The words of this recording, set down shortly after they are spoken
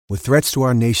With threats to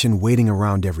our nation waiting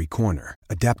around every corner,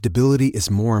 adaptability is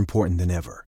more important than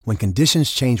ever. When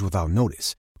conditions change without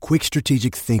notice, quick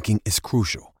strategic thinking is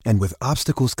crucial. And with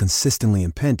obstacles consistently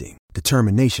impending,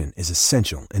 determination is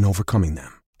essential in overcoming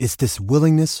them. It's this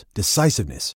willingness,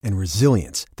 decisiveness, and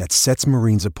resilience that sets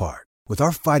Marines apart. With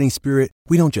our fighting spirit,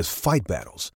 we don't just fight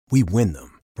battles, we win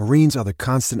them. Marines are the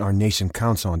constant our nation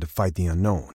counts on to fight the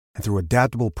unknown. And through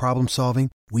adaptable problem solving,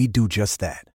 we do just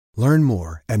that. Learn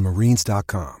more at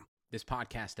marines.com. This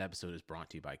podcast episode is brought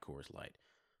to you by Coors Light.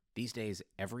 These days,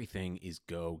 everything is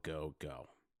go, go,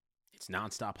 go. It's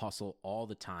nonstop hustle all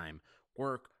the time.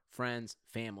 Work, friends,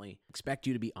 family, expect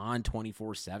you to be on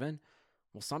 24/7.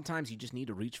 Well, sometimes you just need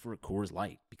to reach for a Coors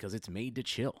Light because it's made to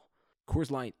chill.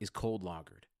 Coors Light is cold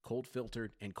lagered, cold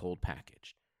filtered, and cold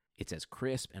packaged. It's as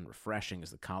crisp and refreshing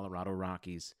as the Colorado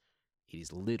Rockies. It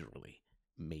is literally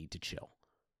made to chill.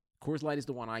 Coors Light is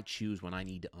the one I choose when I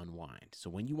need to unwind. So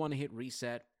when you want to hit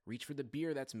reset, reach for the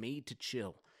beer that's made to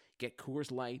chill. Get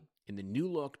Coors Light in the new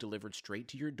look delivered straight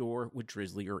to your door with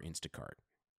Drizzly or Instacart.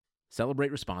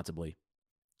 Celebrate responsibly.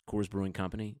 Coors Brewing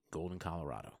Company, Golden,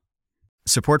 Colorado.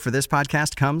 Support for this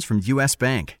podcast comes from U.S.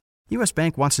 Bank. U.S.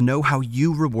 Bank wants to know how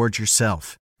you reward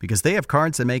yourself because they have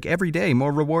cards that make every day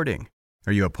more rewarding.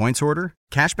 Are you a points hoarder,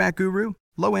 cashback guru,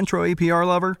 low intro APR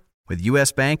lover? With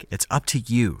U.S. Bank, it's up to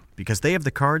you because they have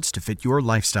the cards to fit your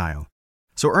lifestyle.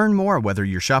 So earn more whether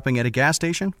you're shopping at a gas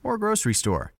station or grocery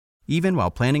store, even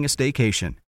while planning a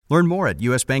staycation. Learn more at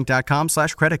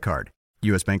usbank.com/creditcard.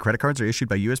 U.S. Bank credit cards are issued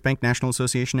by U.S. Bank National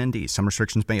Association ND. Some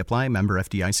restrictions may apply. Member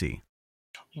FDIC.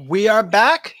 We are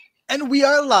back and we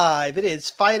are live. It is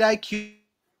Fight IQ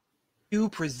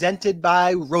presented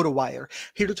by RotoWire.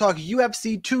 Here to talk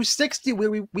UFC 260, where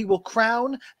we will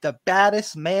crown the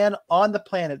baddest man on the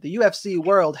planet. The UFC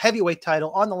World Heavyweight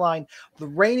title on the line. The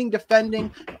reigning,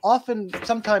 defending, often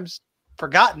sometimes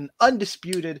forgotten,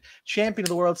 undisputed champion of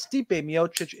the world, Stipe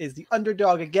Miocic, is the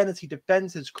underdog again as he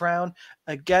defends his crown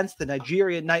against the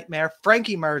Nigerian Nightmare,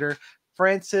 Frankie Murder,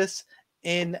 Francis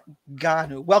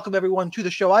Ngannou. Welcome everyone to the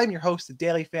show. I'm your host, the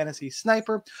Daily Fantasy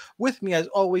Sniper. With me, as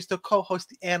always, to co-host,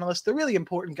 the analyst, the really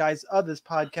important guys of this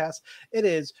podcast. It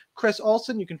is Chris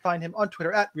Olsen. You can find him on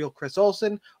Twitter at Real Chris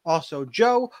Olsen. Also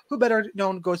Joe, who better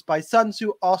known goes by Sun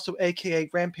Tzu, also aka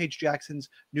Rampage Jackson's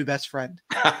new best friend.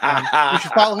 You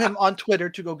should follow him on Twitter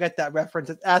to go get that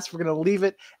reference. As we're going to leave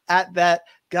it at that,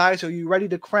 guys. Are you ready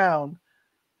to crown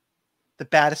the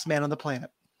baddest man on the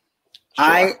planet? Sure.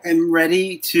 I am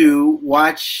ready to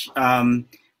watch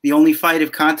the only fight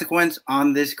of consequence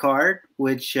on this card,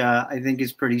 which I think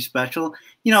is pretty special.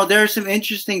 You know, there are some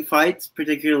interesting fights,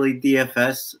 particularly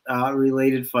DFS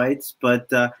related fights.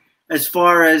 But as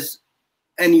far as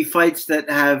any fights that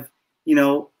have, you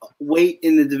know, weight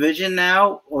in the division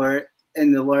now or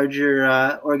in the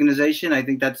larger organization, I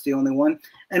think that's the only one.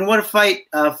 And what a fight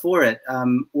for it.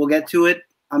 We'll get to it,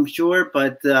 I'm sure,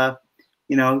 but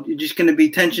you know, you're just going to be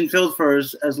tension-filled for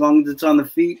as long as it's on the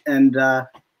feet, and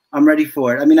I'm ready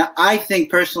for it. I mean, I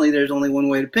think personally there's only one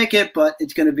way to pick it, but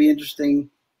it's going to be interesting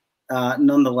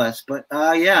nonetheless. But,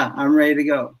 yeah, I'm ready to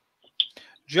go.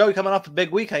 Joe, you're coming off a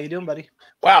big week. How you doing, buddy?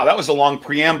 Wow, that was a long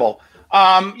preamble.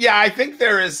 Yeah, I think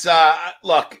there is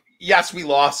look, yes, we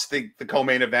lost the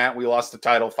co-main event. We lost the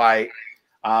title fight.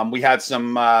 We had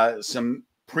some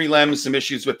prelims, some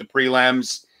issues with the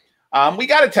prelims. We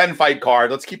got a 10-fight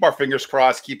card. Let's keep our fingers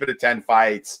crossed, keep it at 10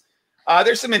 fights.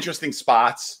 There's some interesting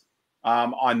spots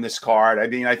on this card. I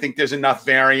mean, I think there's enough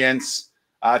variance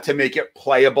to make it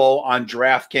playable on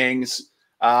DraftKings.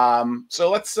 So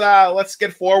let's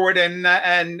get forward and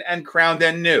crown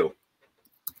Ngannou.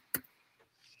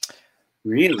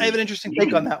 Really? I have an interesting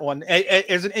take on that one.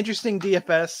 There's an interesting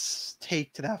DFS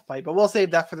take to that fight, but we'll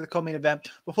save that for the co-main event.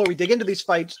 Before we dig into these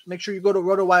fights, make sure you go to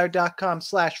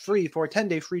rotowire.com/free for a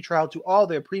 10-day free trial to all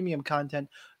their premium content.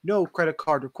 No credit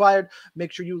card required.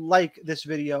 Make sure you like this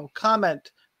video,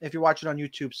 comment if you're watching on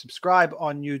YouTube, subscribe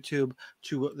on YouTube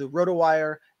to the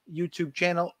RotoWire YouTube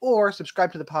channel, or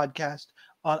subscribe to the podcast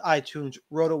on iTunes.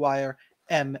 RotoWire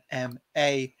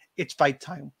MMA. It's fight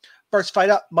time. First fight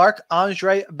up,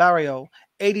 Marc-Andre Barriault,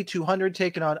 8,200,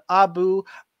 taking on Abu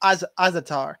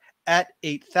Azaitar at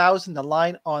 8,000. The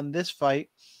line on this fight,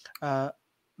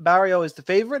 Barriault is the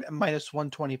favorite at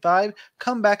 -125.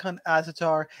 Comeback on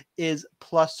Azaitar is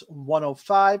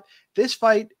 +105. This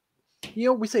fight, you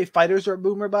know, we say fighters are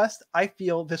boom or bust. I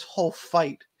feel this whole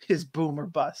fight is boom or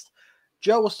bust.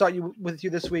 Joe, we'll start with you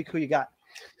this week. Who you got?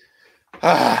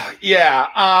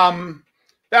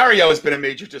 Barriault has been a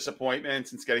major disappointment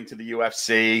since getting to the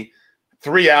UFC.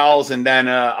 3 L's and then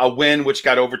a win, which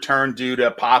got overturned due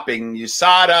to popping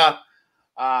USADA.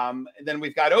 And then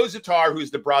we've got Azaitar,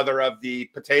 who's the brother of the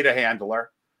potato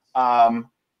handler.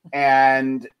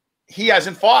 And he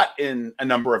hasn't fought in a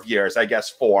number of years, I guess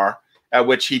 4, at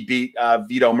which he beat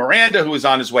Vito Miranda, who was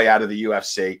on his way out of the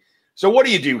UFC. So what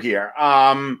do you do here?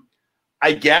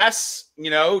 I guess,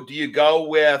 do you go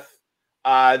with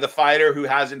the fighter who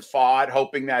hasn't fought,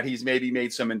 hoping that he's maybe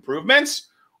made some improvements?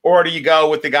 Or do you go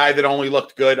with the guy that only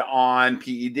looked good on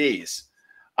PEDs?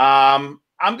 I'm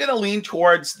going to lean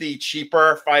towards the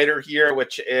cheaper fighter here,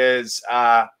 which is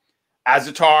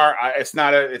Azatar. It's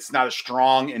not a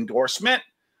strong endorsement,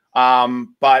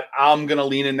 but I'm going to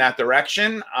lean in that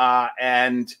direction,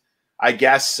 and I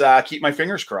guess keep my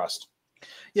fingers crossed.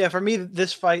 Yeah, for me,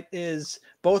 this fight is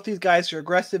both these guys are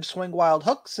aggressive, swing wild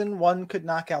hooks, and one could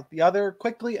knock out the other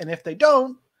quickly. And if they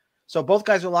don't, so both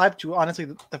guys are live to, honestly,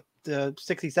 the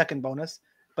 60-second bonus.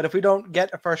 But if we don't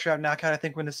get a first-round knockout, I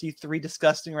think we're going to see 3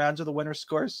 disgusting rounds of the winner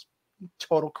scores.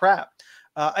 Total crap.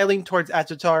 I lean towards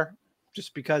Azatar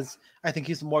just because I think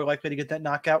he's more likely to get that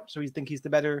knockout. So I think he's the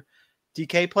better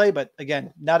DK play. But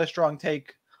again, not a strong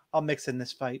take. I'll mix in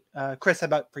this fight. Chris, how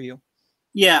about for you?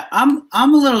 Yeah, I'm a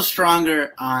little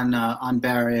stronger on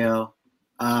Barrio,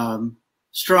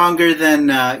 stronger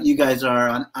than you guys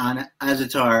are on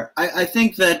Azatar. I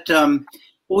think that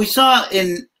what we saw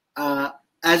in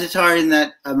Azatar in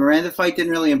that Miranda fight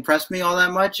didn't really impress me all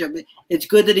that much. I mean, it's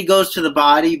good that he goes to the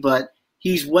body, but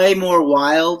he's way more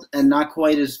wild and not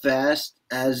quite as fast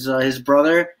as his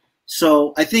brother.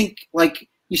 So I think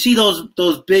you see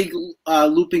those big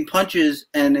looping punches,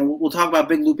 and we'll talk about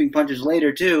big looping punches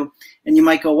later too. And you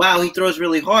might go, "Wow, he throws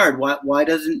really hard.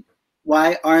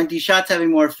 Why aren't these shots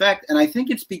having more effect?" And I think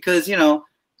it's because you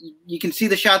can see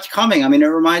the shots coming. I mean, it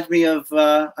reminds me of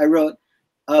our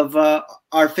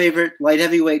favorite light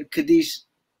heavyweight Khadis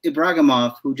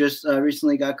Ibragimov, who just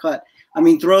recently got cut. I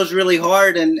mean, throws really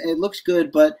hard and it looks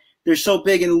good, but they're so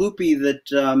big and loopy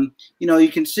that, you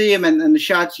can see them, and the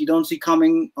shots you don't see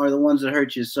coming are the ones that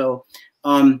hurt you. So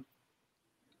the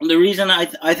reason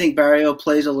I think Barrio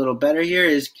plays a little better here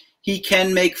is he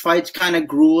can make fights kind of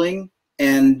grueling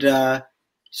and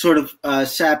sort of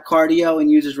sap cardio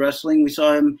and use his wrestling. We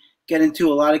saw him get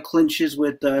into a lot of clinches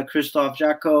with Christoph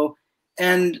Jacko.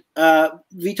 And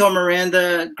Vito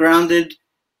Miranda grounded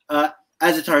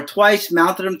Azatar twice,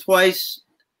 mounted him twice.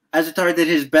 Azatar did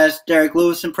his best Derek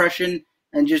Lewis impression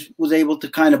and just was able to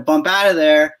kind of bump out of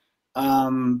there.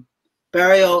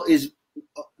 Barrio is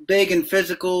big and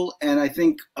physical, and I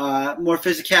think more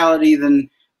physicality than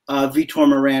Vitor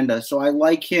Miranda. So I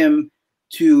like him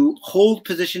to hold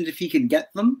positions if he can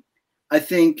get them. I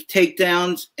think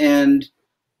takedowns and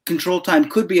control time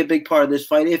could be a big part of this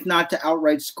fight, if not to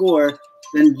outright score,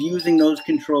 then using those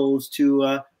controls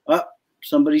to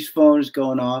somebody's phone is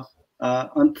going off.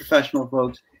 Unprofessional,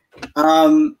 folks.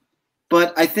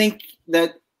 But I think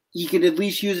that he could at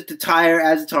least use it to tire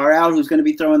Azatar out, who's going to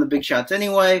be throwing the big shots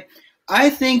anyway. I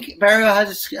think Barrio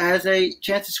has a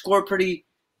chance to score pretty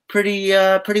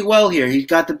well here. He's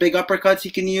got the big uppercuts he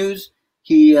can use.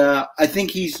 I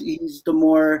think he's the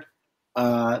more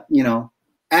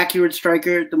accurate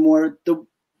striker, the more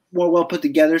well put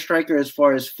together striker as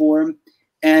far as form,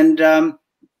 and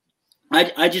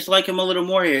I just like him a little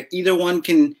more here. Either one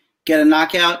can get a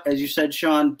knockout, as you said,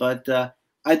 Sean, but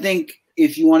I think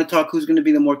if you want to talk who's going to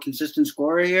be the more consistent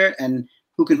scorer here and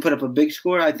who can put up a big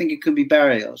score, I think it could be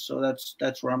Barrio. So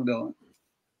that's where I'm going.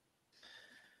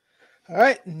 All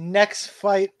right, next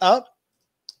fight up,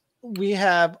 we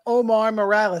have Omar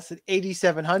Morales at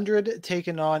 8,700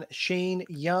 taking on Shane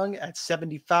Young at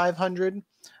 7,500.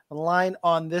 The line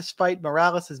on this fight,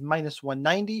 Morales is minus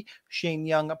 190, Shane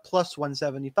Young plus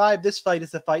 175. This fight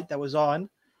is the fight that was on,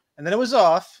 and then it was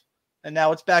off, and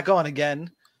now it's back on again.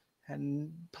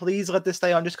 And please let this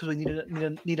stay on just because we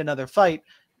need another fight.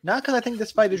 Not because I think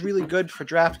this fight is really good for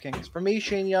DraftKings. For me,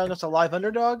 Shane Young is a live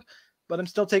underdog, but I'm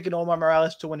still taking Omar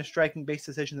Morales to win a striking-based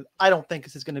decision. I don't think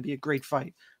this is going to be a great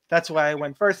fight. That's why I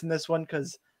went first in this one,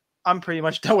 because I'm pretty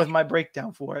much done with my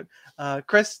breakdown for it.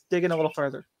 Chris, dig in a little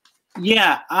further.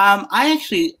 Yeah, I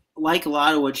actually like a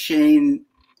lot of what Shane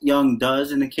Young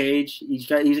does in the cage. He's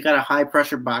got a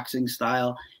high-pressure boxing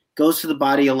style, goes to the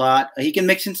body a lot. He can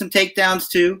mix in some takedowns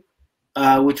too,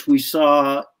 which we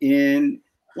saw in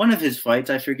one of his fights.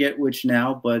 I forget which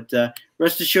now, but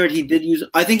rest assured he did use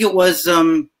 – I think it was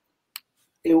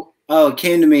it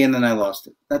came to me and then I lost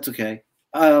it. That's okay.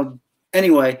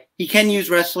 Anyway, he can use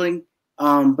wrestling,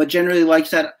 but generally likes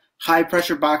that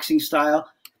high-pressure boxing style.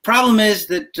 Problem is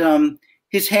that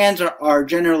his hands are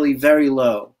generally very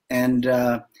low, and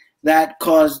that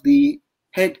caused the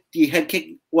head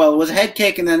kick. Well, it was a head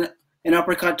kick and then an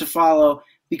uppercut to follow,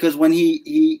 because when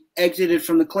he exited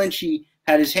from the clinch, he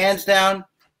had his hands down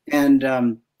and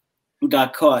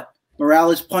got caught.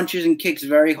 Morales punches and kicks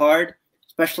very hard,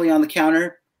 especially on the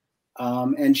counter.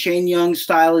 And Shane Young's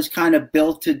style is kind of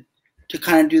built to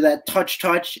kind of do that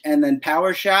touch and then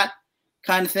power shot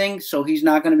kind of thing. So he's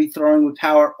not going to be throwing with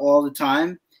power all the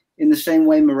time in the same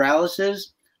way Morales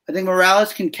is. I think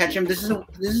Morales can catch him. This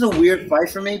is a weird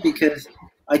fight for me because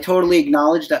I totally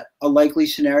acknowledge that a likely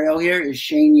scenario here is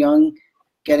Shane Young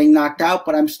getting knocked out,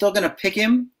 but I'm still going to pick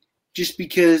him just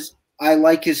because I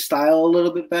like his style a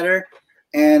little bit better.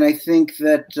 And I think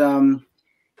that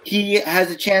he has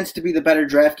a chance to be the better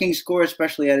DraftKings score,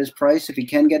 especially at his price, if he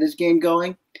can get his game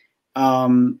going,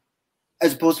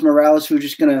 as opposed to Morales, who's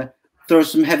just going to throw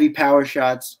some heavy power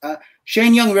shots.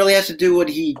 Shane Young really has to do what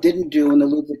he didn't do in the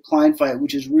Ludwig Klein fight,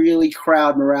 which is really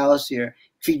crowd Morales here.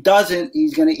 If he doesn't,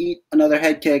 he's going to eat another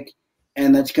head kick,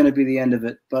 and that's going to be the end of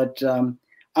it. But I'm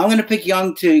going to pick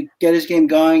Young to get his game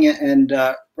going and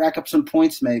rack up some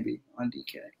points maybe on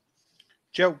DK.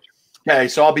 Joe. Okay,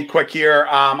 so I'll be quick here.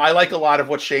 I like a lot of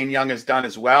what Shane Young has done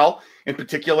as well. In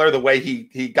particular, the way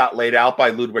he got laid out by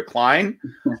Ludwig Klein.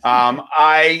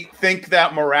 I think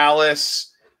that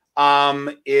Morales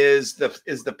is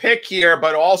the pick here,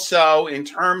 but also in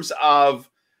terms of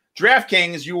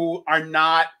DraftKings, you are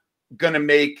not going to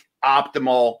make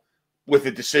optimal with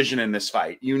a decision in this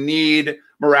fight. You need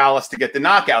Morales to get the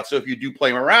knockout. So if you do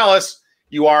play Morales,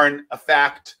 you are in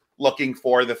effect looking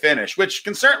for the finish, which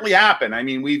can certainly happen. I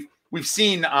mean, we've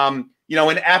seen an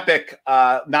epic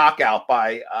knockout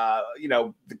by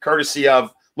the courtesy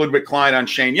of Ludwig Klein on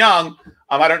Shane Young.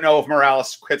 I don't know if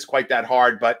Morales hits quite that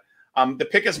hard, but the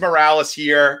pick is Morales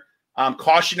here.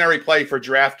 Cautionary play for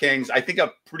DraftKings. I think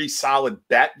a pretty solid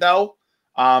bet, though.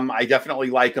 I definitely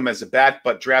like him as a bet,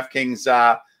 but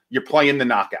DraftKings, you're playing the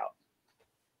knockout.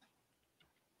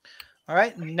 All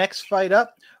right, next fight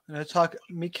up, I'm going to talk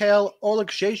Mikhail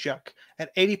Oleksiejczuk at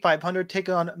 8,500,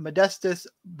 taking on Modestas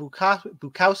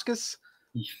Bukauskas.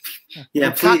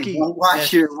 Yeah, please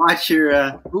watch your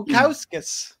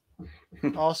Bukauskas.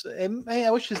 Also, I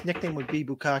wish his nickname would be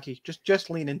Bukaki. Just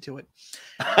lean into it.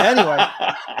 Anyway,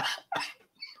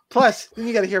 plus then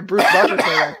you got to hear Bruce Buffer say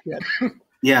that shit.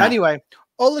 Yeah. Anyway,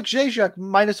 Oleksiejczuk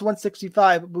minus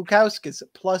 165, Bukauskas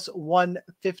plus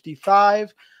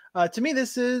 155. To me,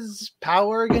 this is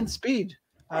power against speed.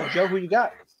 Joe, who you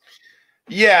got?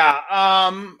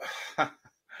 Yeah,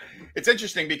 it's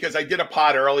interesting because I did a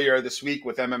pod earlier this week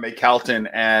with MMA Kelton,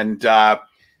 and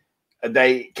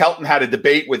Kelton had a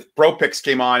debate with BroPicks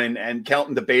came on, and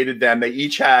Kelton debated them. They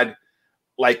each had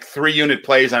like 3-unit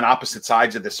plays on opposite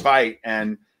sides of this fight,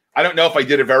 and I don't know if I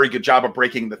did a very good job of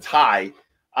breaking the tie.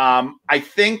 I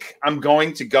think I'm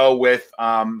going to go with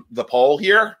the poll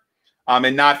here.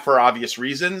 And not for obvious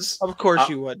reasons. Of course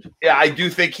you would. Yeah, I do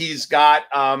think he's got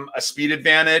a speed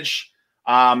advantage.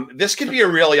 This could be a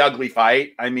really ugly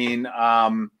fight. I mean,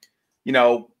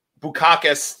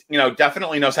 Bukauskas,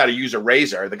 definitely knows how to use a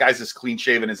razor. The guy's as clean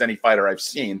shaven as any fighter I've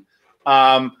seen.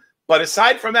 But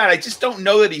aside from that, I just don't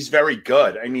know that he's very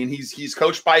good. I mean, he's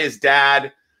coached by his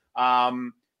dad.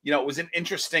 It was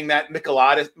interesting that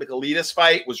Michailidis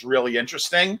fight was really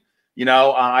interesting.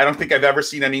 I don't think I've ever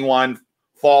seen anyone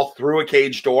fall through a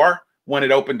cage door when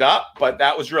it opened up, but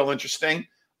that was real interesting.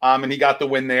 And he got the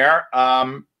win there.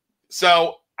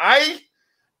 So I'm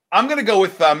going to go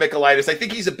with Michailidis. I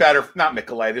think he's not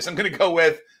Michailidis. I'm going to go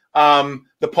with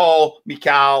the Paul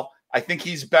Mikal. I think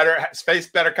he's better, has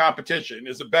faced better competition,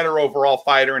 is a better overall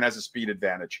fighter, and has a speed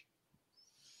advantage.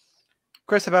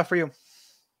 Chris, how about for you?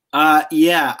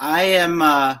 Yeah, I am.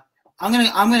 I'm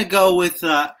gonna go with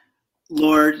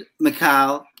Lord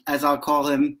Mikal, as I'll call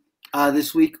him.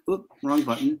 This week, wrong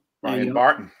button. Ryan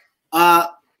Barton.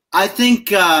 I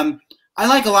think I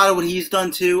like a lot of what he's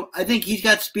done too. I think he's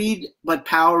got speed, but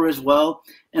power as well,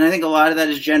 and I think a lot of that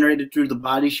is generated through the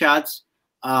body shots.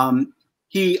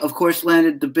 He, of course,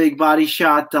 landed the big body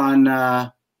shot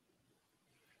on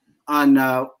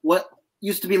what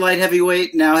used to be light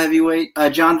heavyweight, now heavyweight,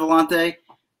 John Vellante,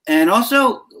 and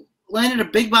also landed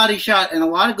a big body shot and a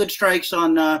lot of good strikes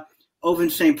on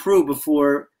Ovince St. Preux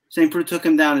before St. Preux took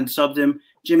him down and subbed him.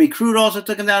 Jimmy Crute also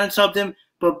took him down and subbed him.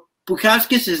 But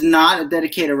Bukauskas is not a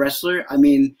dedicated wrestler. I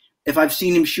mean, if I've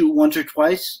seen him shoot once or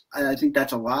twice, I think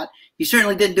that's a lot. He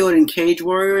certainly didn't do it in Cage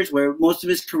Warriors, where most of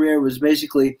his career was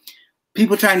basically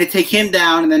people trying to take him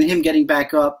down and then him getting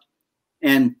back up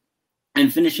and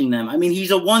finishing them. I mean,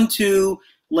 he's a 1-2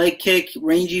 leg kick,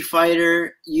 rangy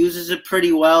fighter, uses it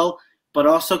pretty well, but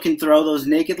also can throw those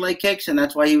naked leg kicks, and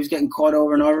that's why he was getting caught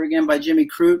over and over again by Jimmy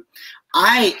Crute.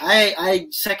 I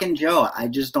second Joe. I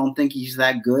just don't think he's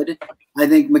that good. I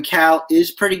think Mikal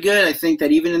is pretty good. I think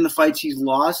that even in the fights he's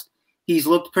lost, he's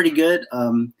looked pretty good.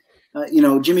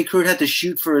 Jimmy Crute had to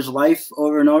shoot for his life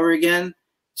over and over again.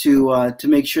 to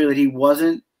make sure that he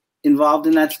wasn't involved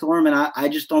in that storm. And I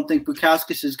just don't think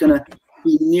Bukauskas is going to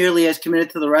be nearly as committed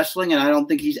to the wrestling, and I don't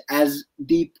think he's as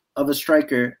deep of a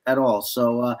striker at all.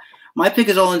 So my pick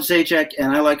is Olen Zajac,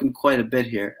 and I like him quite a bit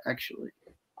here, actually.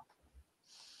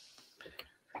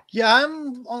 Yeah,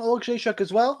 I'm on Olen Zajac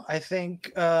as well. I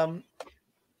think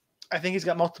he's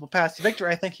got multiple paths to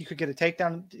victory. I think he could get a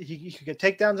takedown. He could get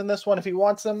takedowns in this one if he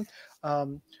wants them.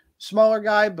 Smaller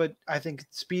guy, but I think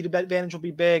speed advantage will be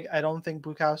big. I don't think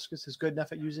Bukauskas is good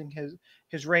enough at using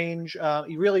his range.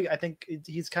 I think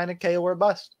he's kind of KO or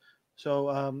bust.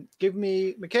 So give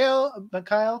me Mikhail.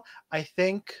 I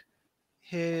think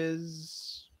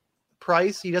his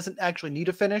price, he doesn't actually need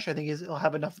a finish. I think he'll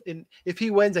have enough. If he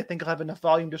wins, I think he'll have enough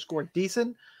volume to score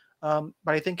decent. But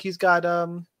I think he's got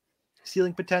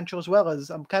ceiling potential as well. As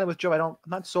I'm kind of with Joe. I'm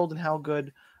not sold on how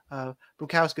good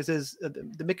Bukauskas is.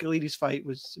 The Michailidis fight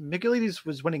Michailidis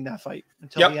was winning that fight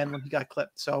until the end when he got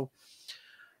clipped. So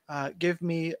give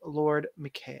me Lord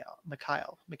Mikhail.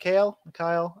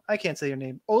 I can't say your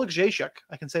name. Oleg Zajac.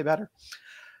 I can say better.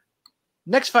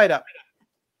 Next fight up.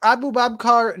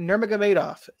 Abubakar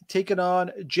Nurmagomedov taking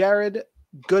on Jared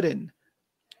Gooden.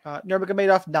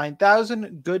 Nurmagomedov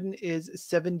 9,000. Gooden is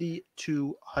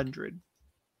 7,200.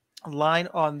 Line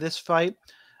on this fight.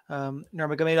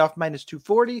 Nurmagomedov minus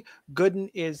 240.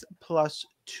 Gooden is plus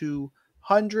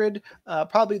 200.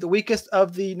 Probably the weakest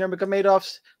of the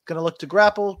Nurmagomedovs. Going to look to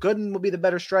grapple. Gooden will be the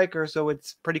better striker, so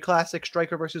it's pretty classic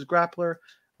striker versus grappler.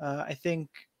 I think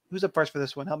who's up first for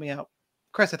this one? Help me out,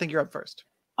 Chris. I think you're up first.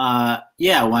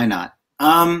 Yeah, why not?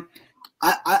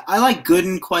 I like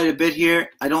Gooden quite a bit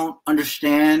here. I don't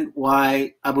understand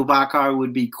why Abubakar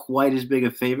would be quite as big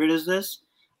a favorite as this.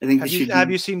 I think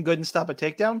have you seen Gooden stop a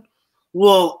takedown?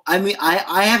 Well, I mean,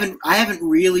 I haven't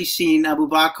really seen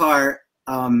Abubakar,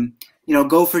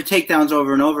 go for takedowns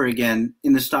over and over again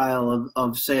in the style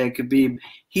of say a Khabib.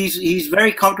 He's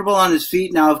very comfortable on his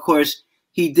feet. Now, of course,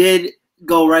 he did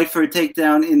go right for a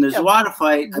takedown in the Zawada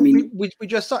fight. I mean, we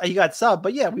just saw he got subbed,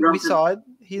 but yeah, we saw it.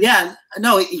 He got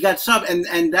subbed,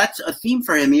 and that's a theme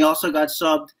for him. He also got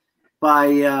subbed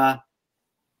by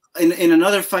in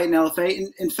another fight in LFA.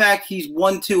 In fact, he's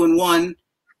 1-2-1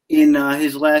 in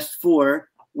his last 4,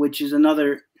 which is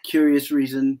another curious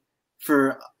reason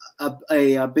for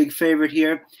a big favorite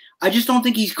here. I just don't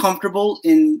think he's comfortable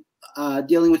in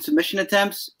dealing with submission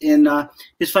attempts. In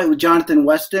his fight with Jonathan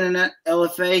Weston in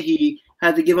LFA, he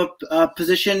had to give up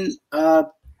position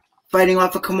fighting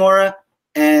off of Kimura.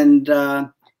 And,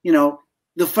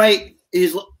 the fight,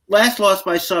 his last loss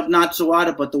by sub, not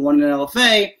Zawada, but the one in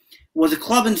LFA, was a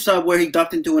club and sub where he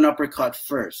ducked into an uppercut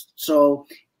first. So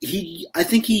I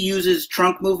think he uses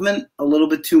trunk movement a little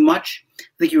bit too much. I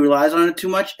think he relies on it too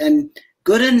much. And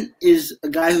Gooden is a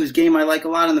guy whose game I like a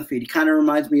lot on the feet. He kind of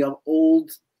reminds me of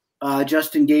old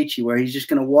Justin Gaethje, where he's just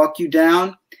going to walk you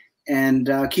down and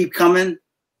keep coming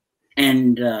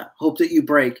and hope that you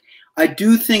break. I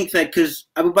do think that because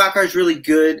Abubakar is really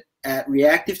good at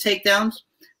reactive takedowns,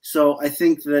 so I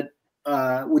think that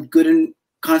with Gooden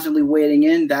constantly wading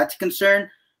in, that's a concern.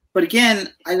 But again,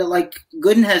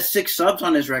 Gooden has 6 subs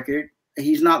on his record.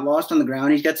 He's not lost on the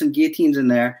ground. He's got some guillotines in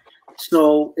there.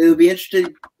 So it would be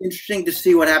interesting to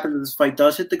see what happens if this fight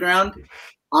does hit the ground.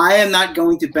 I am not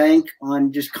going to bank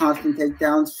on just constant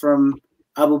takedowns from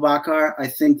Abubakar. I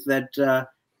think that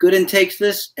Gooden takes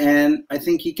this, and I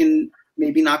think he can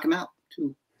maybe knock him out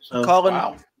too. So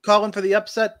Calling for the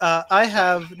upset. I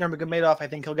have Nurmagomedov. I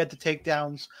think he'll get the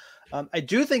takedowns. I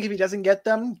do think if he doesn't get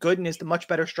them, Gooden is the much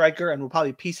better striker and will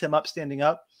probably piece him up standing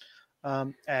up.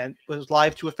 And was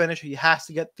live to a finish. He has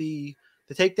to get the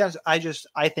takedowns.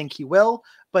 I think he will,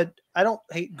 but I don't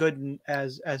hate Gooden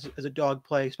as a dog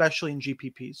play, especially in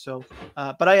GPP. So,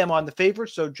 but I am on the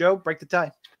favorite. So Joe, break the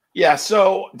tie. Yeah.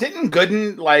 So didn't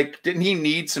he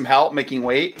need some help making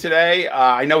weight today?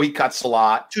 I know he cuts a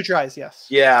lot. 2 tries. Yes.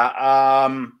 Yeah.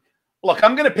 Look,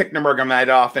 I'm going to pick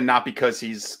Nurmagomedov, and not because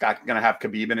he's going to have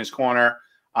Khabib in his corner.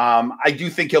 I do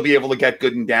think he'll be able to get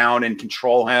Gooden down and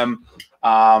control him.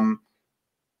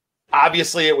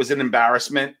 Obviously, it was an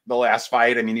embarrassment, the last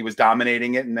fight. I mean, he was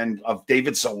dominating it. And then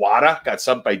David Zawada, got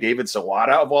subbed by David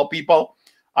Zawada, of all people.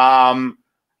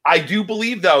 I do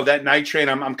believe, though, that Night Train,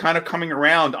 I'm kind of coming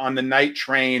around on the Night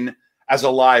Train as a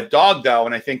live dog, though.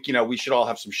 And I think, we should all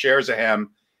have some shares of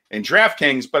him in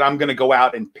DraftKings, but I'm going to go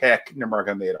out and pick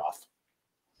Nurmagomedov.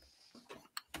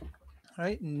 All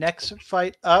right, next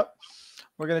fight up,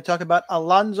 we're going to talk about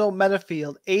Alonzo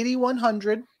Menifield,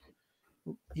 8,100.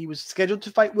 He was scheduled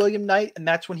to fight William Knight, and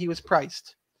that's when he was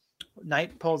priced.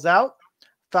 Knight pulls out.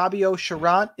 Fabio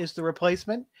Cherant is the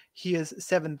replacement. He is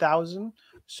 7,000.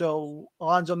 So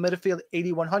Alonzo Menifield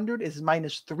 8,100 is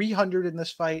minus 300 in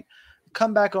this fight.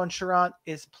 Comeback on Charant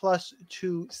is plus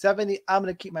 270. I'm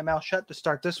going to keep my mouth shut to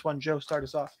start this one. Joe, start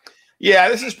us off. Yeah,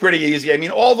 this is pretty easy. I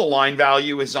mean, all the line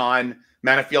value is on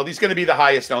Menifield. He's going to be the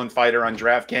highest owned fighter on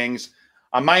DraftKings.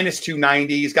 Minus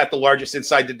 290. He's got the largest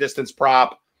inside the distance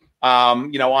prop,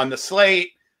 on the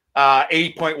slate.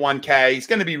 8.1K. He's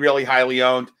going to be really highly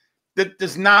owned. That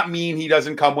does not mean he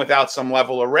doesn't come without some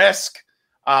level of risk.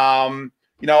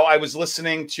 I was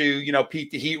listening to,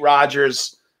 Pete the Heat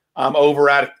Rogers over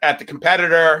at the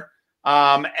Competitor,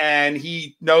 and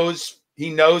he knows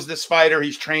this fighter.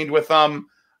 He's trained with him.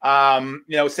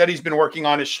 Said he's been working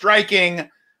on his striking.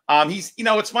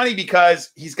 It's funny because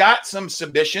he's got some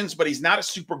submissions, but he's not a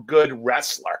super good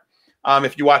wrestler.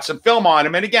 If you watch some film on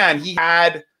him, and again, he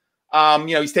had,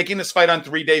 he's taking this fight on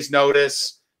 3 days'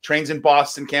 notice. Trains in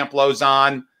Boston, Camp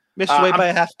Lozon. Missed weight by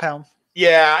a half pound.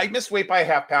 Yeah, I missed weight by a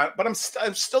half pound, but I'm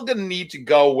still going to need to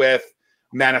go with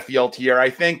Menifield here. I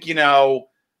think,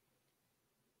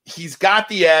 he's got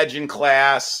the edge in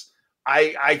class.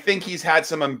 I think he's had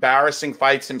some embarrassing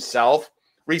fights himself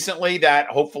recently that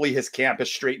hopefully his camp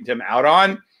has straightened him out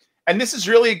on. And this is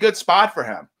really a good spot for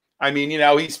him. I mean,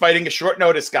 he's fighting a short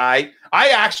notice guy. I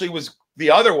actually was the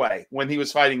other way when he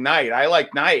was fighting Knight. I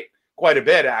like Knight quite a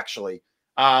bit, actually.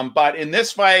 But in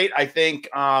this fight, I think,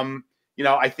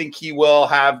 I think he will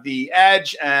have the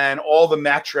edge and all the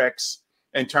metrics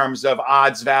in terms of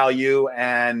odds value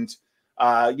and,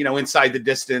 inside the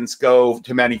distance go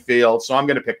to Menifield. So I'm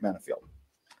going to pick Menifield.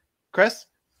 Chris?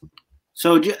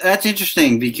 So that's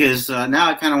interesting because now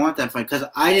I kind of want that fight because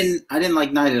I didn't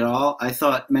like Knight at all. I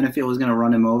thought Menifield was going to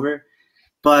run him over.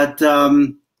 But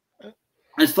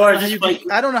as far as this fight,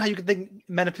 I don't know how you can think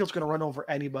Menifield's going to run over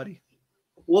anybody.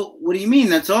 Well, what do you mean?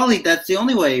 That's the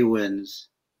only way he wins.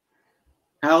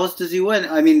 How else does he win?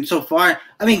 I mean, so far,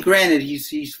 granted,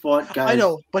 he's fought guys. I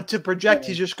know, but to project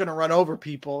he's just going to run over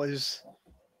people is.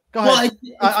 Go ahead.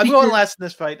 I'm going last in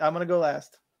this fight. I'm going to go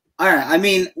last. All right. I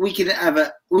mean, we can have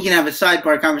a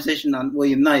sidebar conversation on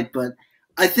William Knight, but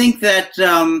I think that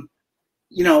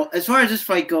as far as this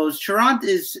fight goes, Charant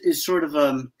is sort of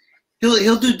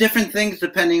he'll do different things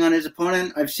depending on his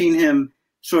opponent. I've seen him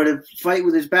sort of fight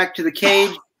with his back to the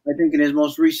cage. I think in his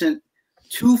most recent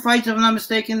 2 fights, if I'm not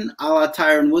mistaken, a la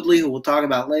Tyron Woodley, who we'll talk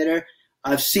about later.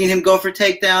 I've seen him go for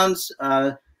takedowns.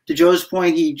 To Joe's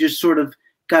point, he just sort of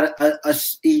got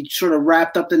he sort of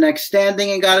wrapped up the next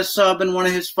standing and got a sub in one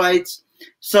of his fights.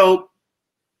 So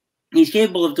he's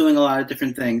capable of doing a lot of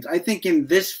different things. I think in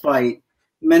this fight,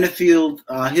 Menifield,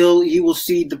 he will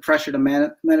cede the pressure to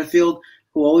Menifield,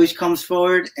 who always comes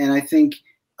forward, and I think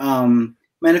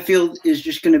Menifield is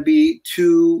just going to be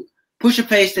to push a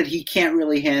pace that he can't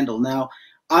really handle. Now,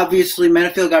 obviously,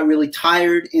 Menifield got really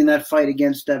tired in that fight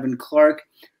against Devin Clark,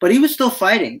 but he was still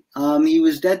fighting. He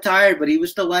was dead tired, but he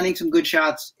was still landing some good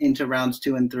shots into rounds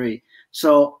 2 and 3.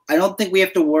 So I don't think we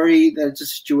have to worry that it's a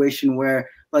situation where,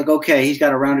 okay, he's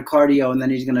got a round of cardio and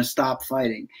then he's going to stop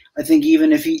fighting. I think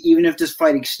even if this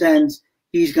fight extends,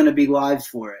 he's going to be live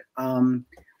for it.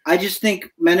 I just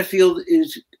think Menifield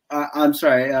is.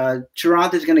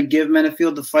 Charant is going to give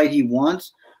Menifield the fight he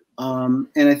wants. And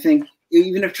I think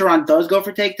even if Charant does go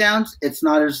for takedowns, it's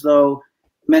not as though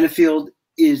Menifield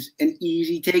is an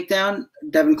easy takedown.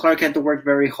 Devin Clark had to work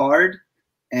very hard,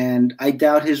 and I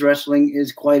doubt his wrestling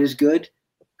is quite as good,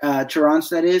 Charant's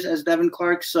that is, as Devin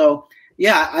Clark. So,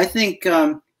 yeah, I think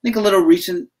a little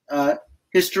recent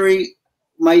history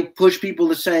might push people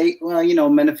to say, well,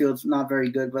 Menifield's not very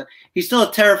good, but he's still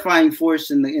a terrifying force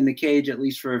in the cage, at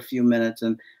least for a few minutes.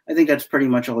 And I think that's pretty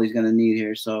much all he's going to need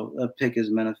here. So the pick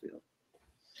is Menifield.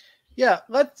 Yeah,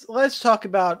 let's talk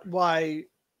about why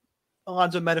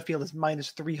Alonzo Menifield is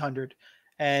minus 300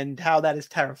 and how that is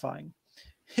terrifying.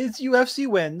 His UFC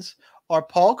wins are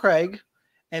Paul Craig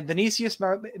and Vinicius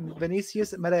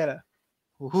Moreira.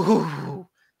 Ooh.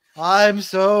 I'm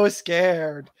so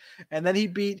scared. And then he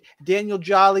beat Daniel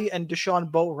Jolly and Deshaun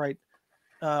Boatwright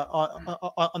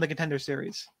on the Contender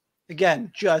Series. Again,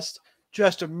 just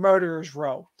a murderer's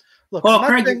row. Look, well,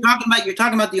 Craig, you're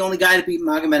talking about the only guy to beat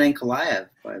Magomed Ankalaev,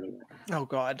 by the way. Oh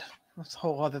God, that's a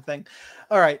whole other thing.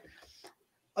 All right,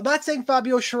 I'm not saying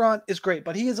Fabio Charant is great,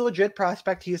 but he is a legit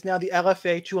prospect. He is now the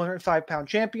LFA 205-pound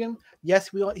champion.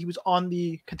 Yes, he was on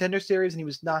the Contender Series and he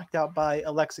was knocked out by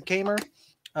Alexa Kamer.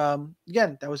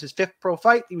 Again, that was his 5th pro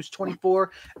fight. He was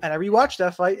 24, and I rewatched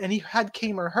that fight, and he had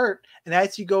Kamer hurt. And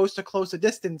as he goes to close the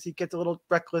distance, he gets a little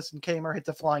reckless, and Kamer hits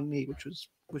a flying knee, which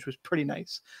was pretty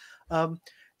nice.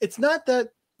 It's not that.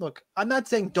 Look, I'm not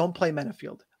saying don't play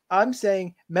Menifield. I'm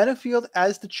saying Menifield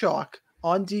as the chalk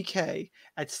on DK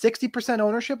at 60%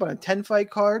 ownership on a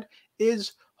 10-fight card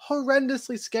is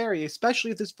horrendously scary,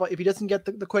 especially if he doesn't get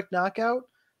the quick knockout.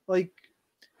 Like,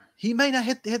 he might not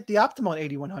hit the optimal at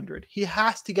 8,100. He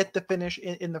has to get the finish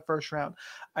in the first round.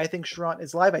 I think Charant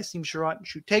is live. I've seen Charant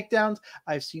shoot takedowns.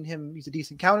 I've seen him. He's a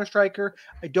decent counter striker.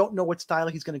 I don't know what style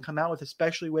he's going to come out with,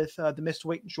 especially with the missed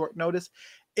weight and short notice.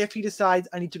 If he decides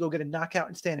I need to go get a knockout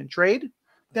and stand and trade,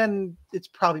 then it's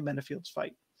probably Menifield's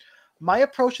fight. My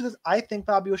approach to this, I think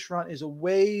Fabio Charant is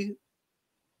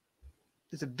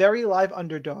a very live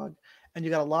underdog, and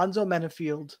you got Alonzo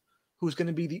Menifield, who's going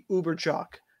to be the uber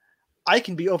chalk. I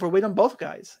can be overweight on both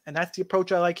guys, and that's the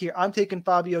approach I like here. I'm taking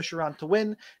Fabio Charant to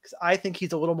win because I think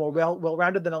he's a little more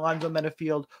well-rounded than Alonzo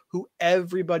Menifield, who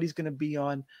everybody's going to be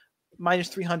on. Minus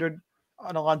 300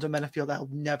 on Alonzo Menifield. I'll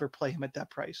never play him at that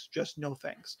price. Just no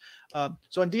thanks.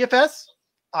 So on DFS,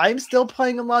 I'm still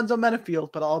playing Alonzo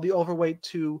Menifield, but I'll be overweight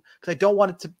too because I don't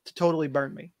want it to totally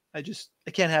burn me. I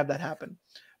can't have that happen.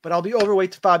 But I'll be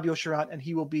overweight to Fabio Charant, and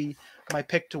he will be my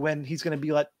pick to win. He's going to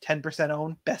be like 10%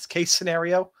 owned, best case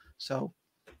scenario. So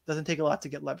it doesn't take a lot to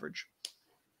get leverage.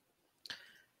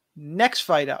 Next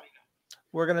fight up,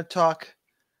 we're going to talk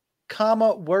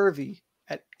Khama Worthy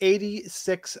at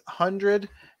 8,600,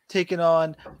 taking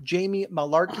on Jamie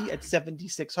Mullarkey at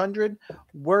 7,600.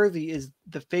 Worthy is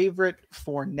the favorite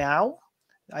for now.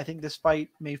 I think this fight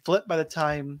may flip by the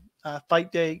time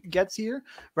fight day gets here.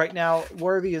 Right now,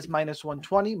 Worthy is minus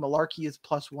 120. Mullarkey is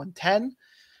plus 110.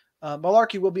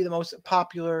 Mullarkey will be the most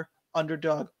popular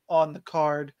underdog on the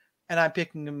card, and I'm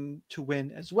picking him to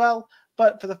win as well.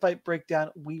 But for the fight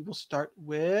breakdown, we will start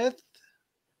with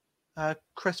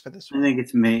Chris for this one. I think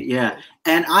it's me, yeah.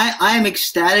 And I am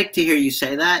ecstatic to hear you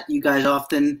say that. You guys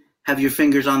often have your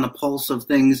fingers on the pulse of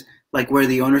things, like where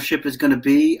the ownership is going to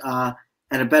be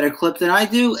at a better clip than I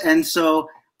do. And so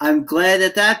I'm glad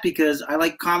at that because I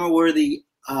like Khama Worthy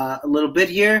a little bit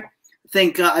here.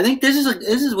 I think this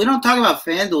is we don't talk about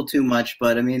FanDuel too much,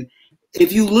 but I mean,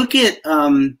 if you look at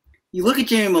Jamie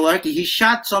Mullarkey, he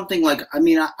shot something like, I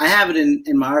mean, I have it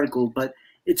in my article, but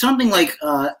it's something like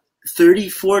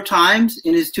 34 times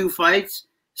in his two fights.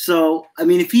 So, I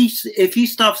mean, if he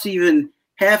stuffs even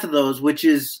half of those, which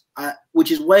is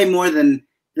way more than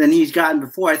he's gotten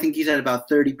before, I think he's at about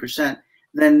 30%,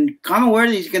 then Khama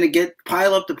Worthy is going to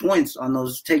pile up the points on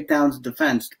those takedowns and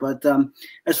defense. But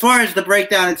as far as the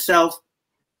breakdown itself,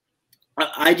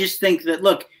 I just think that,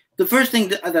 look, the first thing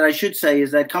that I should say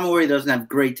is that Khama Worthy doesn't have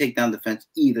great takedown defense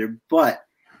either. But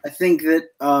I think that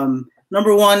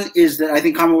number one is that I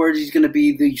think Khama Worthy is going to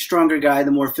be the stronger guy,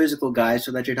 the more physical guy,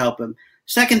 so that should help him.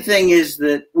 Second thing is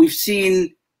that we have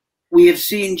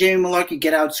seen Jamie Mullarkey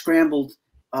get out scrambled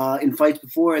in fights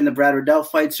before, in the Brad Riddell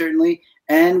fight certainly,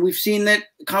 and we've seen that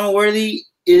Khama Worthy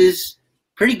is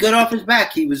pretty good off his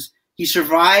back. He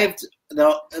survived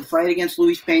the fight against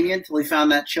Luis Pena until he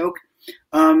found that choke.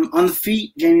 On the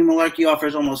feet, Jamie Mullarkey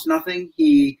offers almost nothing.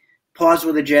 He paws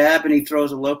with a jab and he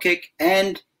throws a low kick,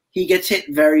 and he gets hit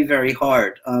very, very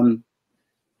hard.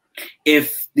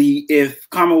 If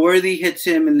Khama Worthy hits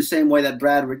him in the same way that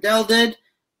Brad Riddell did,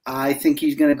 I think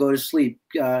he's going to go to sleep.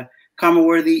 Khama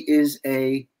Worthy is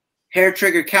a hair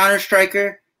trigger counter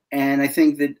striker, and I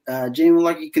think that Jamie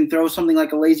Mullarkey can throw something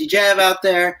like a lazy jab out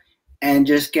there and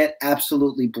just get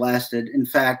absolutely blasted. In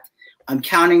fact, I'm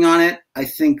counting on it. I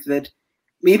think that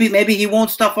maybe he won't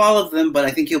stuff all of them, but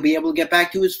I think he'll be able to get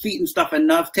back to his feet and stuff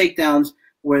enough takedowns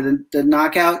where the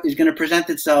knockout is going to present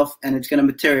itself and it's going to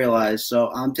materialize.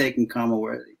 So I'm taking Khama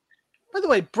Worthy. By the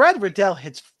way, Brad Riddell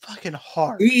hits fucking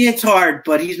hard. He hits hard,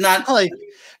 but he's not like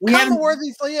Khama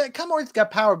Worthy's. Khama Worthy's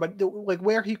got power, but like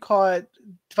where he caught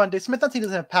Devontae Smith, not that he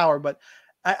doesn't have power, but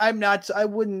I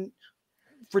wouldn't.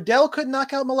 Riddell could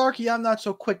knock out Mullarkey. I'm not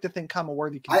so quick to think Khama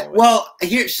Worthy can do it.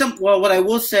 What I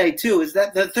will say too is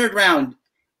that the third round,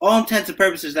 all intents and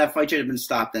purposes, that fight should have been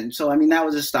stopped then. So I mean, that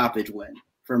was a stoppage win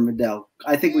from Riddell.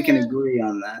 I think we can agree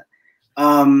on that.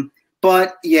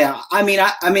 But yeah, I mean,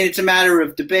 it's a matter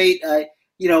of debate.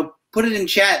 Put it in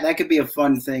chat. That could be a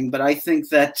fun thing. But I think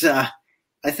that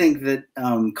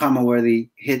Khama Worthy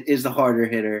is the harder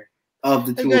hitter of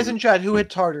the two. Hey guys in chat, who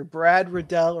hits harder, Brad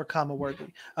Riddell or Khama Worthy?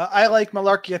 I like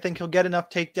Mullarkey. I think he'll get enough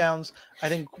takedowns. I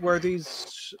think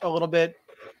Worthy's a little bit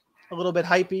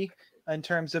hypey in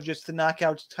terms of just the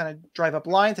knockouts kind of drive up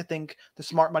lines. I think the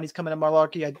smart money's coming to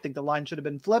Mullarkey. I think the line should have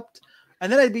been flipped.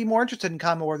 And then I'd be more interested in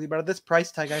Khama Worthy, but at this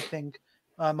price tag, I think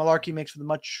Mullarkey makes for the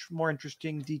much more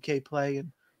interesting DK play,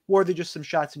 and Worthy just some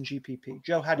shots in GPP.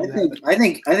 Joe, how do you have it? I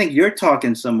think you're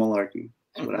talking some Mullarkey.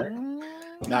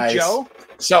 Nice. Joe?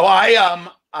 So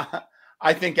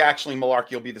I think actually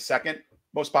Mullarkey will be the second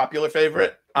most popular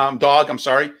favorite dog. I'm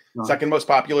sorry, second most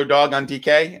popular dog on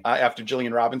DK after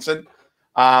Jillian Robinson.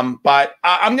 But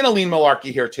I'm going to lean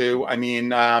Malarkey here too. I mean,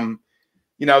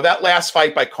 that last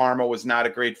fight by Karma was not a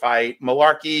great fight.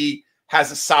 Malarkey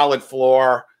has a solid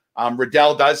floor.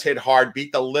 Riddell does hit hard,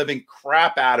 beat the living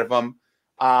crap out of him.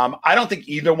 I don't think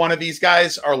either one of these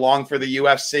guys are long for the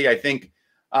UFC. I think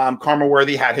Karma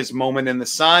Worthy had his moment in the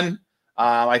sun.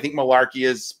 I think Malarkey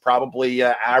is probably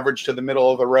average to the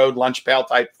middle of the road, lunch pail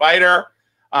type fighter.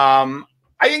 I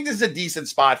think this is a decent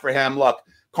spot for him. Look,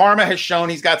 Karma has shown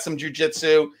he's got some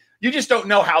jiu-jitsu. You just don't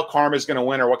know how Karma is going to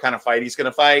win or what kind of fight he's going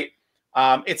to fight.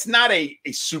 It's not a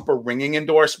super ringing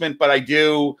endorsement, but I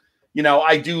do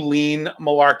lean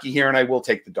Malarkey here, and I will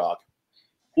take the dog.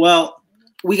 Well,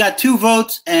 we got 2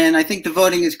 votes, and I think the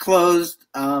voting is closed.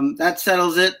 That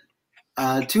settles it.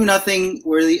 2-0.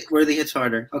 Worthy hits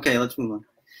harder. Okay, let's move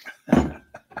on.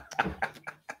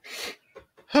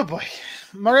 Oh boy,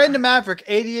 Miranda Maverick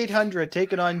 8,800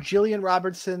 taking on Jillian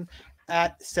Robertson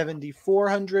at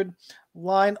 7,400.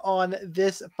 Line on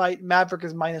this fight: Maverick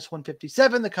is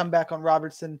 -157. The comeback on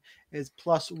Robertson is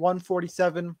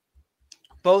 +147.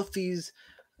 Both these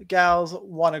gals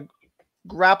want to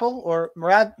grapple, or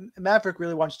Maverick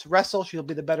really wants to wrestle. She'll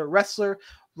be the better wrestler.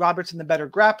 Robertson the better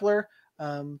grappler.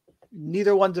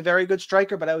 Neither one's a very good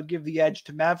striker, but I would give the edge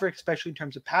to Maverick, especially in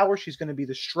terms of power. She's going to be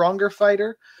the stronger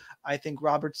fighter. I think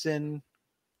Robertson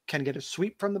can get a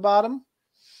sweep from the bottom.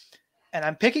 And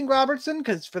I'm picking Robertson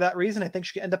because for that reason, I think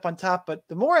she can end up on top. But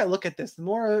the more I look at this, the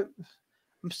more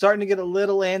I'm starting to get a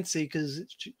little antsy because,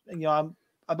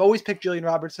 I've always picked Jillian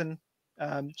Robertson.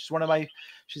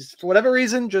 She's for whatever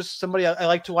reason, just somebody I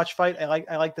like to watch fight. I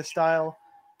like the style.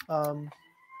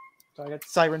 So I got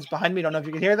sirens behind me. Don't know if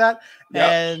you can hear that.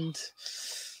 Yep. And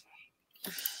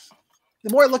the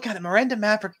more I look at it, Miranda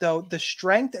Maverick, though, the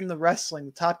strength and the wrestling,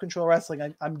 the top control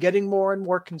wrestling, I'm getting more and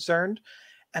more concerned.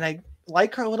 And I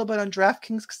like her a little bit on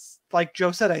DraftKings. Like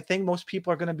Joe said, I think most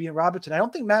people are going to be in Robertson. I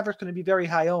don't think Maverick's going to be very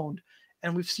high owned.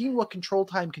 And we've seen what control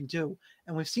time can do.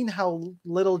 And we've seen how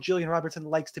little Jillian Robertson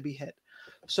likes to be hit.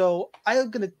 So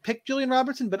I'm going to pick Jillian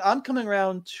Robertson, but I'm coming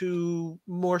around to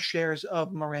more shares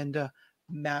of Miranda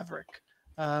Maverick.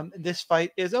 This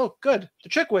fight is, good. The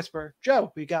Trick Whisperer.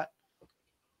 Joe, we got.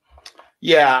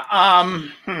 Yeah.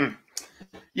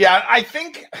 Yeah, I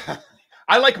think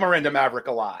I like Miranda Maverick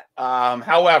a lot.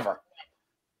 However,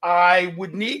 I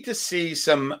would need to see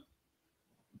some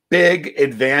big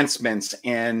advancements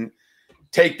in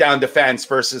takedown defense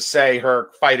versus, say, her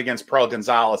fight against Pearl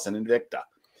Gonzalez and Invicta.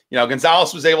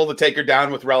 Gonzalez was able to take her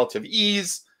down with relative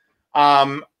ease.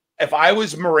 If I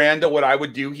was Miranda, what I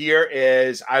would do here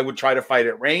is I would try to fight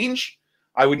at range.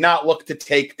 I would not look to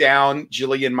take down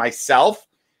Jillian myself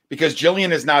because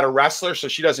Jillian is not a wrestler, so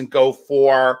she doesn't go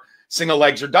for single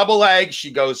legs or double legs.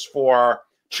 She goes for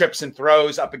trips and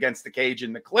throws up against the cage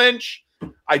in the clinch.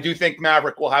 I do think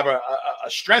Maverick will have a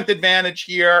strength advantage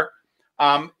here.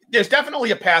 There's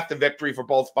definitely a path to victory for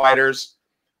both fighters.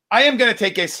 I am going to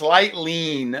take a slight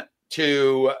lean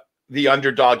to the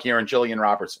underdog here in Jillian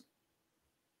Robertson.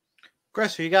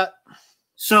 Chris, who you got?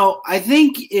 So I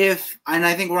think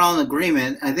I think we're all in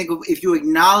agreement, I think if you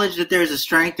acknowledge that there's a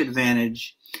strength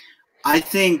advantage, I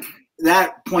think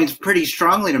that points pretty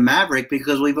strongly to Maverick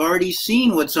because we've already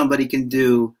seen what somebody can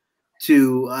do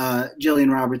to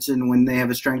Jillian Robertson when they have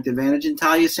a strength advantage, and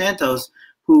Talia Santos,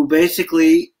 who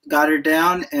basically got her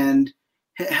down and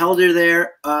held her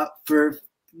there for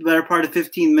the better part of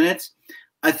 15 minutes.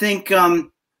 I think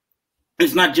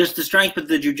it's not just the strength, but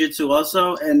the jiu-jitsu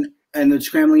also, and the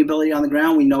scrambling ability on the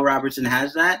ground. We know Robertson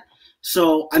has that.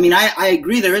 So, I mean, I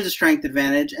agree there is a strength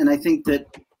advantage, and I think that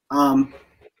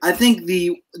I think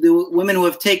the women who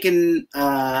have taken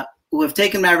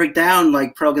Maverick down,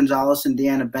 like Pearl Gonzalez and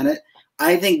Deanna Bennett,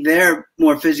 I think they're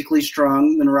more physically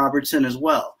strong than Robertson as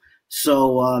well.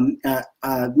 So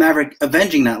Maverick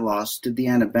avenging that loss to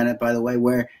Deanna Bennett, by the way,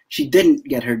 where she didn't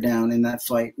get her down in that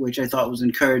fight, which I thought was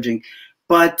encouraging.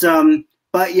 But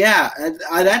yeah,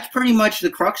 that's pretty much the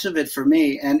crux of it for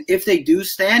me. And if they do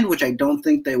stand, which I don't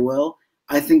think they will,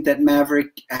 I think that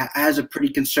Maverick has a pretty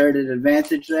concerted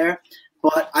advantage there.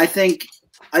 But I think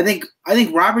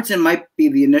Robertson might be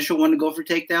the initial one to go for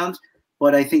takedowns,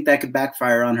 but I think that could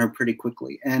backfire on her pretty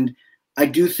quickly. And I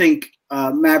do think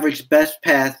Maverick's best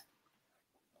path,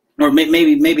 or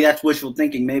maybe that's wishful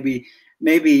thinking, maybe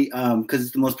because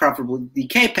it's the most profitable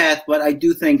DK path, but I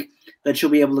do think that she'll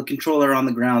be able to control her on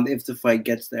the ground if the fight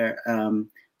gets there.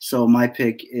 So my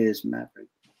pick is Maverick.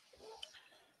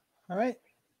 All right.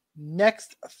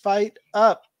 Next fight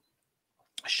up,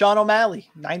 Sean O'Malley,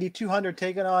 9,200,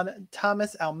 taking on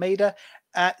Thomas Almeida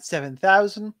at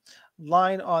 7,000.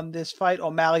 Line on this fight,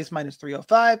 O'Malley's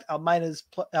 -305,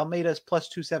 Almeida's plus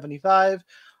 275.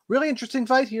 Really interesting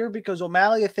fight here because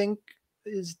O'Malley, I think,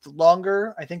 is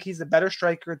longer. I think he's the better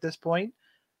striker at this point.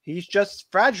 He's just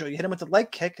fragile. You hit him with a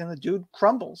leg kick and the dude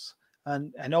crumbles.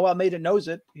 And I know Almeida knows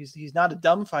it. He's not a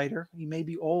dumb fighter. He may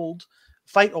be old,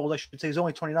 fight old, I should say. He's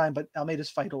only 29, but Almeida's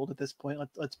fight old at this point.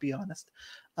 Let's be honest.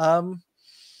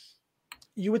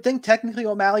 You would think technically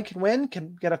O'Malley can win,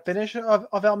 can get a finish of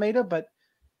Almeida, but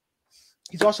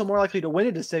he's also more likely to win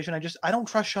a decision. I don't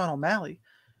trust Sean O'Malley.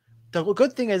 The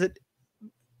good thing is that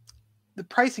the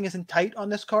pricing isn't tight on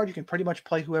this card. You can pretty much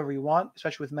play whoever you want,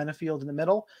 especially with Menafield in the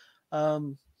middle.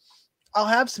 I'll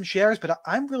have some shares, but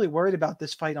I'm really worried about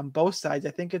this fight on both sides.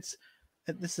 I think this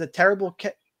is a terrible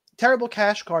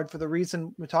cash card for the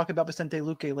reason we'll talk about Vicente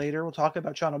Luque later. We'll talk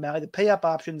about Sean O'Malley. The pay-up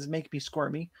options make me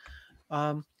squirmy.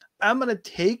 I'm going to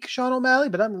take Sean O'Malley,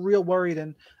 but I'm real worried.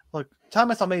 And look,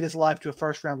 Thomas Almeida is live to a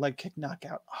first-round leg kick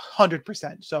knockout,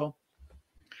 100%. So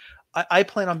I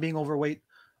plan on being overweight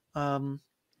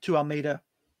to Almeida.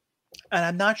 And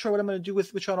I'm not sure what I'm going to do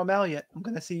with Sean O'Malley yet. I'm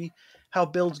going to see how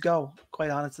builds go, quite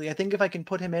honestly. I think if I can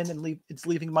put him in and it's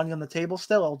leaving money on the table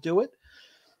still, I'll do it.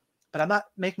 But I'm not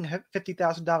making a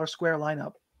 $50,000 square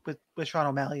lineup with Sean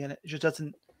O'Malley in it. It just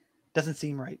doesn't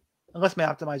seem right. Unless my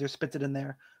optimizer spits it in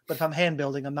there. But if I'm hand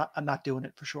building, I'm not doing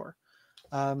it for sure.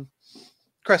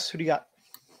 Chris, who do you got?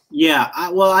 Yeah,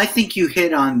 I think you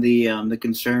hit on the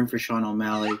concern for Sean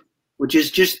O'Malley, which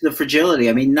is just the fragility.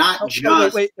 I mean,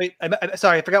 Wait.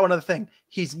 Sorry, I forgot one other thing.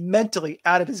 He's mentally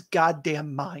out of his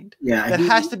goddamn mind. Yeah. That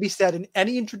has to be said in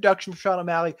any introduction for Sean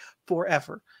O'Malley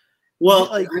forever.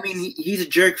 Well, he's a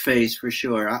jerk face for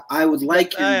sure. I would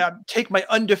like him. Take my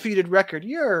undefeated record.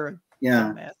 You're a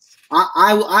dumbass.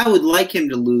 I would like him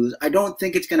to lose. I don't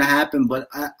think it's going to happen, but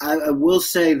I will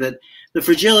say that the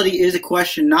fragility is a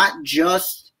question, not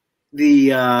just the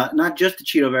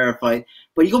Chito Vera fight,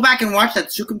 but you go back and watch that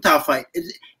Sukumta fight.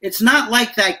 It's not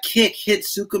like that kick hit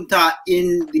Sukumta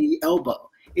in the elbow.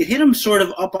 It hit him sort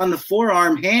of up on the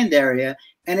forearm hand area,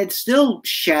 and it still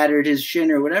shattered his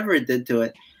shin or whatever it did to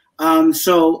it.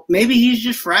 So maybe he's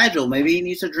just fragile. Maybe he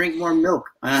needs to drink more milk.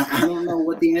 I don't know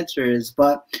what the answer is,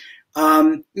 but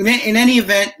in any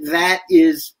event, that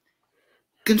is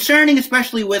concerning,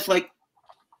 especially with like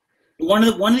one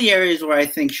of the areas where I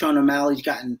think Sean O'Malley's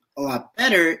gotten a lot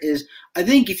better is I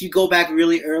think if you go back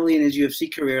really early in his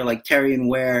UFC career, like Terrion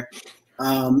Ware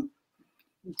had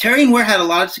a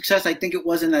lot of success. I think it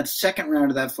was in that second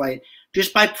round of that fight,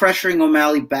 just by pressuring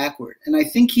O'Malley backward. And I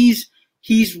think he's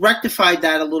rectified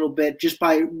that a little bit just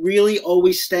by really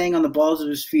always staying on the balls of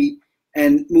his feet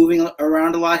and moving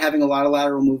around a lot, having a lot of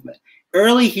lateral movement.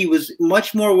 Early, he was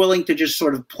much more willing to just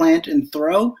sort of plant and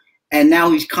throw, and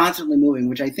now he's constantly moving,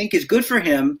 which I think is good for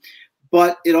him.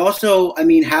 But it also, I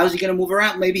mean, how's he going to move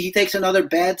around? Maybe he takes another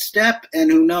bad step, and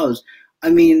who knows? I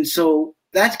mean, so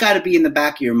that's got to be in the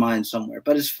back of your mind somewhere.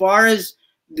 But as far as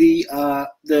the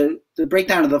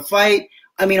breakdown of the fight,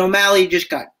 I mean, O'Malley just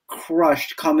got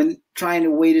crushed trying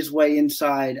to wade his way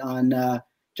inside on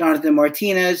Jonathan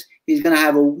Martinez. He's going to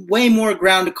have a way more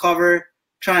ground to cover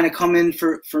trying to come in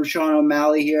for Sean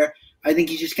O'Malley here. I think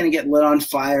he's just going to get lit on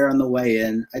fire on the way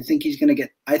in. I think he's going to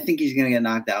get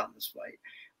knocked out in this fight.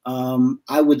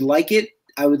 I would like it.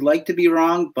 I would like to be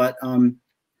wrong, but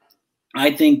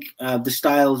I think the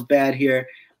style is bad here.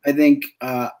 I think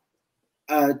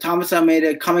Thomas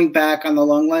Almeida coming back on the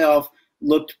long layoff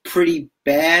looked pretty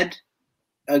bad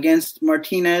against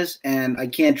Martinez, and I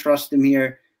can't trust him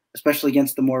here, especially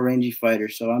against the more rangy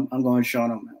fighters. So I'm going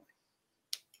Sean O'Malley.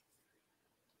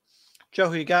 Joe,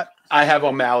 who you got? I have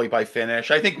O'Malley by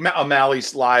finish. I think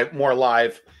O'Malley's more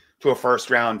live to a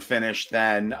first-round finish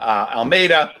than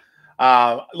Almeida.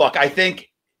 Look, I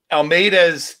think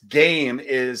Almeida's game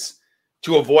is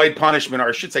to avoid punishment, or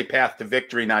I should say path to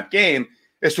victory, not game,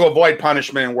 is to avoid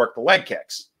punishment and work the leg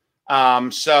kicks.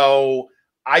 So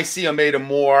I see Almeida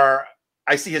more –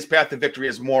 I see his path to victory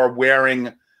as more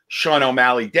wearing Sean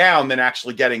O'Malley down than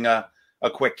actually getting a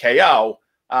quick KO.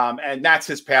 And that's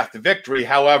his path to victory.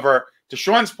 However, to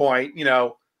Sean's point,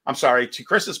 to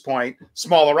Chris's point,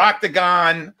 smaller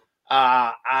octagon.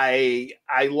 I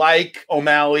like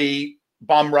O'Malley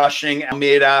bum rushing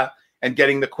Almeida and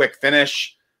getting the quick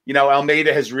finish.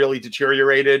 Almeida has really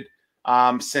deteriorated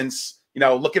since,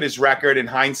 look at his record in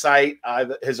hindsight.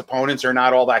 His opponents are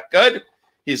not all that good.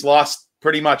 He's lost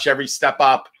pretty much every step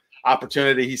up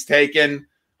opportunity he's taken.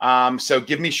 So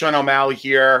give me Sean O'Malley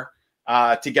here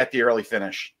to get the early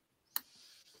finish.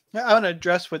 I want to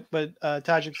address what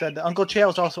Tajik said. Uncle Chael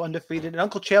is also undefeated, and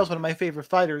Uncle Chael is one of my favorite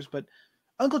fighters, but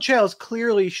Uncle Chael is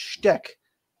clearly shtick.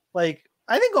 Like,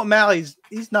 I think O'Malley's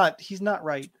he's not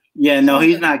right. Yeah, no,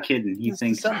 he's not kidding. He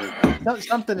thinks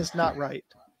something is not right.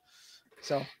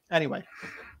 So anyway,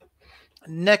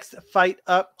 next fight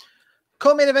up,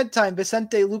 Co-main event time,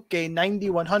 Vicente Luque,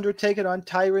 9,100, taking on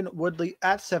Tyron Woodley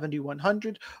at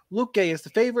 7,100. Luque is the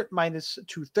favorite, minus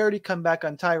 230. Comeback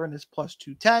on Tyron is plus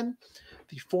 210.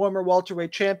 The former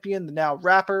welterweight champion, the now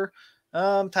rapper,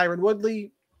 Tyron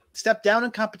Woodley, stepped down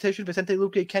in competition. Vicente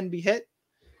Luque can be hit,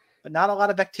 but not a lot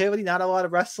of activity, not a lot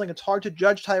of wrestling. It's hard to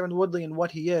judge Tyron Woodley and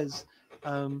what he is.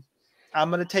 I'm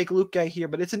going to take Luque here,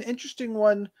 but it's an interesting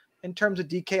one in terms of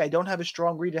DK. I don't have a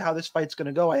strong read of how this fight's going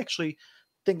to go. I actually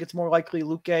think it's more likely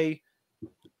Luque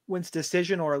wins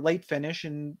decision or a late finish,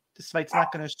 and this fight's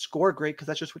not going to score great because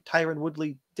that's just what Tyron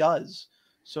Woodley does.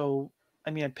 So, I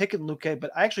mean, I'm picking Luque,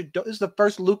 but I actually don't. This is the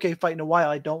first Luque fight in a while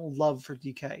I don't love for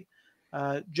DK.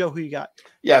 Joe, who you got?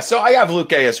 Yeah, so I have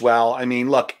Luque as well. I mean,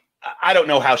 look, I don't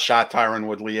know how shot Tyron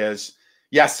Woodley is.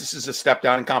 Yes, this is a step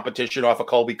down in competition off of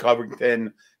Colby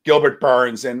Covington, Gilbert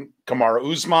Burns, and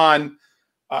Kamaru Usman.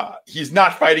 He's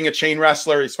not fighting a chain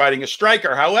wrestler. He's fighting a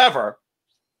striker. However,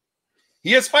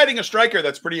 he is fighting a striker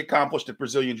that's pretty accomplished at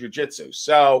Brazilian Jiu-Jitsu.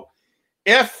 So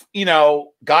if,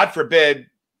 God forbid,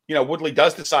 Woodley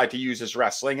does decide to use his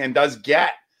wrestling and does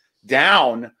get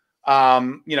down,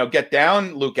 Luque.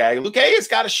 Luque has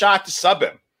got a shot to sub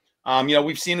him.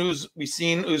 We've seen Woodley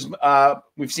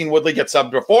get subbed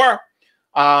before.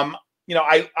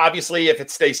 I obviously, if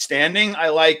it stays standing, I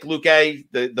like Luque,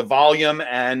 the volume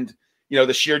and,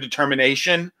 the sheer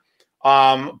determination.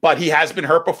 But he has been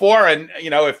hurt before. And,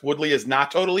 if Woodley is not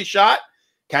totally shot,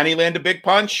 can he land a big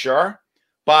punch? Sure.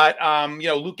 But,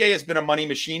 Luque has been a money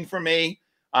machine for me.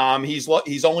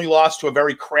 He's only lost to a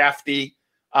very crafty,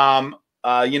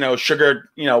 sugared,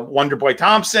 Wonder Boy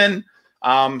Thompson.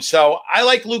 So I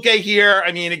like Luque here.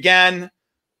 I mean, again,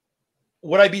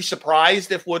 would I be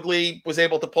surprised if Woodley was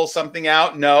able to pull something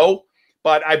out? No,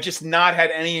 but I've just not had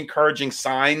any encouraging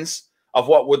signs of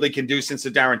what Woodley can do since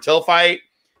the Darren Till fight.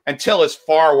 And Till is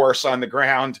far worse on the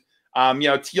ground.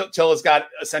 Till has got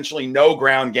essentially no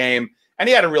ground game, and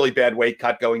he had a really bad weight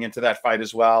cut going into that fight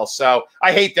as well. So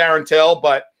I hate Darren Till,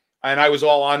 and I was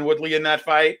all on Woodley in that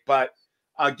fight, but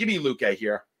give me Luque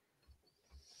here.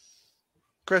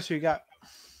 Chris, who you got?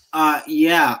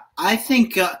 Yeah, I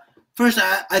think first,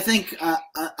 I think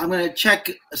I'm going to check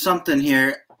something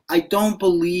here. I don't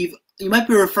believe you might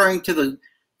be referring to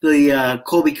the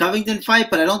Colby Covington fight,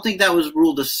 but I don't think that was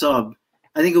ruled a sub.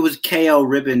 I think it was KO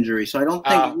rib injury, so I don't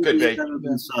think it's ever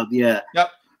been sub. Yeah. Yep.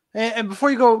 And before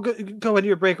you go into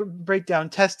your breakdown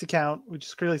test account, which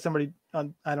is clearly somebody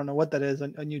on, I don't know what that is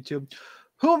on YouTube.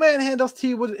 Who manhandles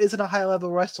T Wood isn't a high level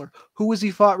wrestler? Who has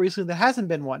he fought recently that hasn't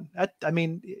been one?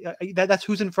 That's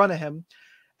who's in front of him,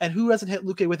 and who hasn't hit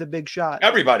Luque with a big shot?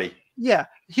 Everybody. Yeah.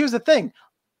 Here's the thing: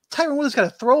 Tyron Woodley's got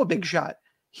to throw a big shot.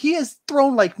 He has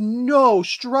thrown like no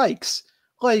strikes.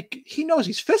 Like he knows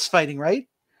he's fist fighting, right?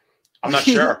 I'm not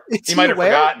sure. He might have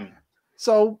forgotten.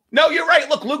 So no, you're right.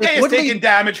 Look, Luque has taken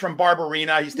damage from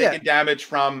Barberina. He's taken damage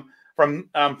from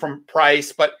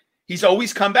Price, but he's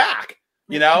always come back.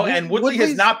 And Woodley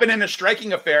has not been in a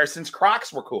striking affair since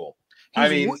Crocs were cool.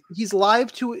 He's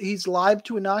live to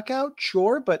a knockout,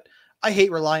 sure, but I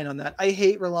hate relying on that. I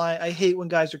hate when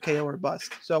guys are KO or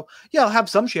bust. So yeah, I'll have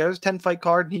some shares, 10-fight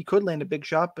card, and he could land a big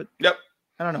shot, but yep.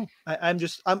 I don't know. I'm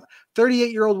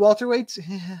 38-year-old welterweights.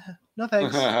 No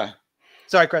thanks.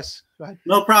 Sorry, Chris. Go ahead.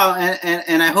 No problem.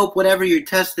 And I hope whatever you're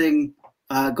testing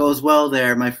goes well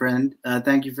there, my friend.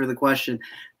 Thank you for the question.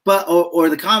 But or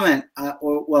the comment,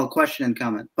 question and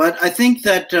comment. But I think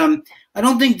that I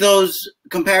don't think those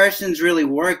comparisons really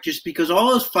work, just because all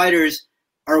those fighters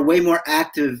are way more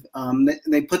active.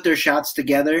 They put their shots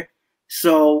together,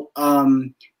 so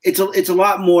it's a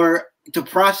lot more to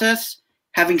process.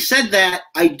 Having said that,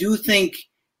 I do think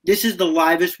this is the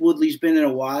livest Woodley's been in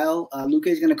a while. Luque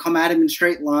is going to come at him in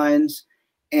straight lines,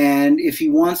 and if he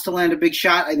wants to land a big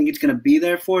shot, I think it's going to be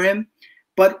there for him.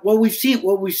 But what we've seen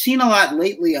a lot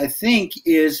lately, I think,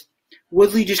 is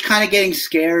Woodley just kind of getting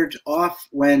scared off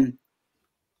when,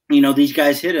 these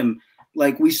guys hit him.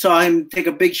 Like we saw him take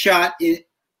a big shot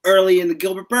early in the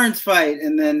Gilbert Burns fight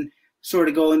and then sort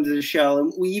of go into the shell.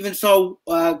 And we even saw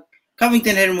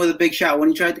Covington hit him with a big shot when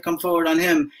he tried to come forward on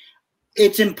him.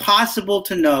 It's impossible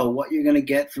to know what you're going to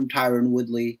get from Tyron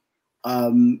Woodley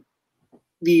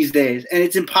these days. And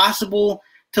it's impossible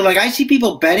to, I see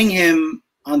people betting him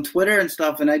on Twitter and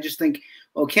stuff, and I just think,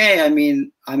 okay, I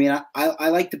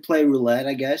like to play roulette,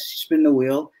 I guess, spin the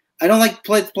wheel. I don't like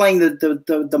playing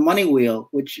the money wheel,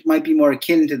 which might be more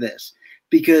akin to this,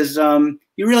 because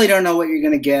you really don't know what you're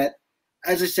going to get.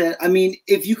 As I said,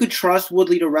 if you could trust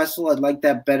Woodley to wrestle, I'd like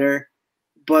that better,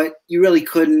 but you really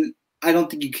couldn't. I don't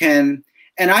think you can.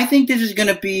 And I think this is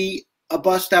going to be a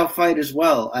bust-out fight as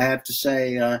well, I have to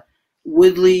say.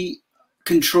 Woodley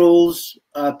controls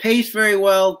pace very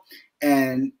well,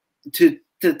 And to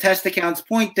test the count's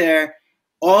point there,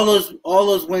 all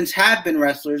those wins have been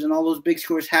wrestlers, and all those big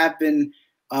scores have been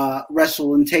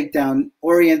wrestle and takedown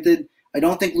oriented. I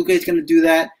don't think Luque is going to do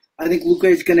that. I think Luque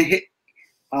is going to hit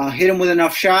him with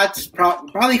enough shots,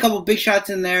 probably a couple of big shots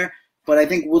in there, but I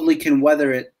think Woodley can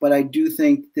weather it. But I do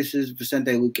think this is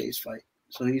Vicente Luque's fight,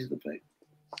 so he's the pick.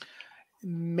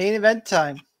 Main event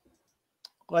time.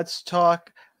 Let's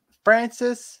talk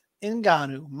Francis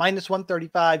Ngannou,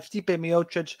 -135. Stipe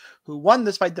Miocic, who won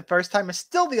this fight the first time, is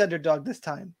still the underdog this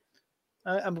time.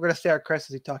 I'm going to stare at Chris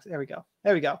as he talks. There we go.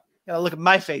 Gotta look at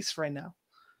my face right now.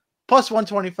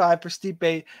 +125 for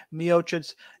Stipe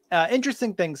Miocic.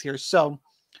 Interesting things here. So,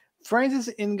 Francis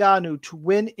Ngannou to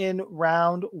win in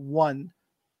round 1,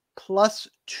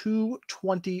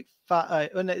 +225.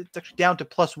 It's actually down to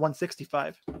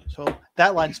 +165. So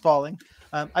that line's falling.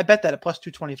 I bet that at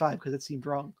 +225 because it seemed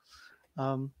wrong.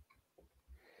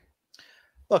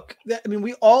 Look, I mean,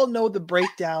 we all know the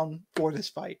breakdown for this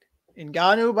fight.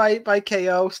 Ngannou by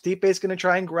KO. Stipe is going to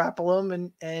try and grapple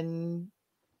him and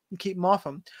keep him off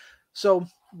him. So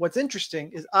what's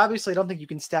interesting is obviously I don't think you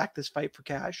can stack this fight for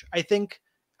cash. I think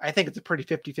it's a pretty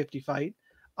 50-50 fight.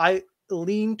 I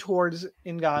lean towards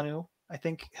Ngannou. I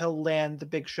think he'll land the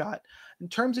big shot. In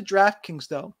terms of DraftKings,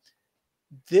 though,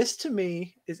 this to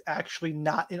me is actually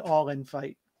not an all-in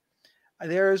fight.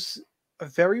 There's a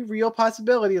very real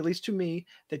possibility, at least to me,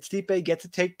 that Stipe gets a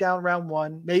takedown round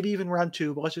 1, maybe even round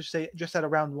 2, but let's just say just at a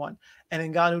round 1,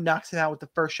 and Ngannou knocks it out with the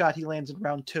first shot he lands in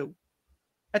round 2.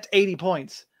 That's 80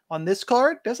 points. On this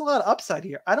card, there's a lot of upside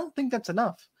here. I don't think that's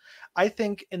enough. I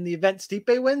think in the event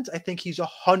Stipe wins, I think he's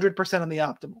 100% on the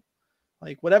optimal.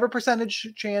 Like, whatever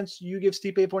percentage chance you give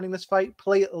Stipe of winning this fight,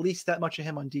 play at least that much of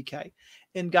him on DK.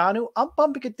 Ngannou, I'm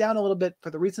bumping it down a little bit for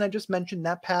the reason I just mentioned,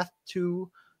 that path to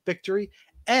victory.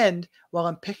 And while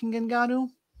I'm picking Ngannou,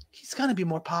 he's going to be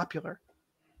more popular.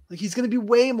 Like, he's going to be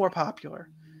way more popular.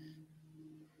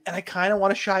 And I kind of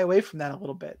want to shy away from that a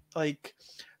little bit. Like,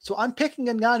 so I'm picking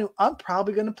Ngannou. I'm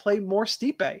probably going to play more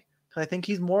Stipe because I think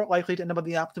he's more likely to end up on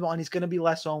the optimal, and he's going to be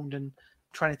less owned and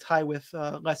trying to tie with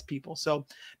less people. So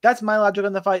that's my logic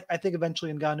on the fight. I think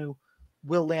eventually Ngannou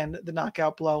will land the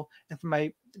knockout blow. And for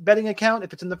my betting account,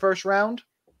 if it's in the first round,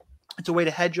 it's a way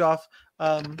to hedge off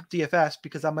DFS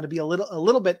because I'm going to be a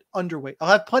little bit underweight. I'll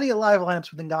have plenty of live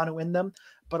lineups with Ngannou in them,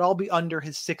 but I'll be under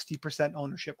his 60%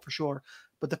 ownership for sure.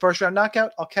 But the first round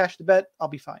knockout, I'll cash the bet. I'll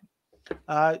be fine.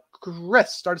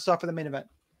 Chris, start us off for the main event.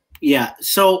 Yeah,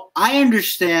 so I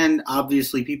understand,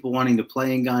 obviously, people wanting to play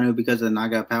Ngannou because of the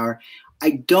knockout power.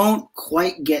 I don't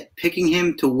quite get picking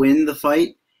him to win the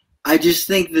fight. I just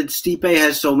think that Stipe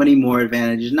has so many more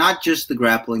advantages, not just the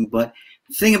grappling, but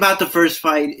the thing about the first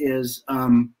fight is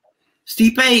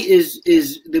Stipe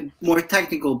is the more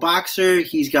technical boxer.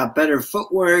 He's got better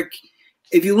footwork.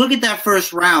 If you look at that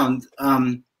first round,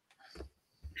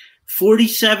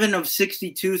 47 of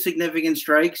 62 significant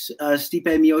strikes Stipe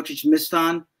Miocic missed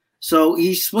on. So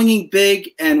he's swinging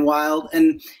big and wild.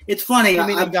 And it's funny. You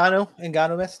mean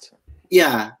Ngannou missed?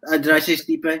 Yeah. Did I say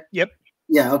Stipe? Yep.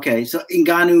 Yeah, okay. So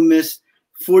Ngannou missed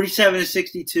 47 to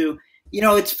 62. You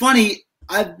know, it's funny.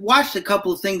 I've watched a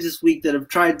couple of things this week that have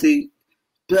tried to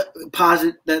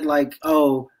posit that, like,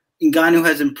 oh, Ngannou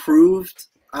has improved.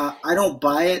 I don't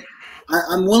buy it.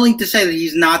 I'm willing to say that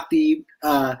he's not the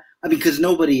because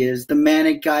nobody is, the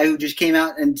manic guy who just came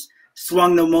out and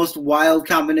swung the most wild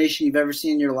combination you've ever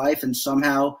seen in your life and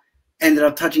somehow ended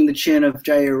up touching the chin of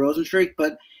Jair Rozenstruik.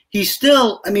 But he's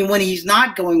still, I mean, when he's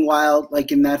not going wild,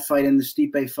 like in that fight, in the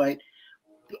Stipe fight,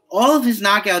 all of his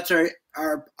knockouts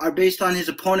are based on his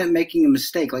opponent making a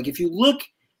mistake. Like if you look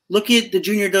at the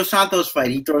Junior Dos Santos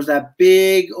fight, he throws that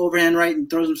big overhand right and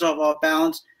throws himself off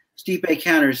balance. Stipe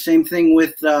counters. Same thing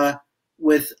with the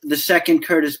second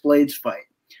Curtis Blades fight.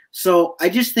 So I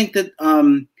just think that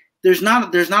there's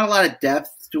not a lot of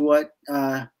depth to what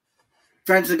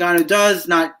Francis Ngannou does.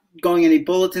 Not going any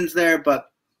bulletins there, but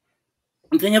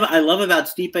the thing I love about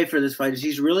Stipe for this fight is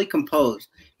he's really composed.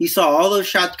 He saw all those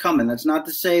shots coming. That's not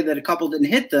to say that a couple didn't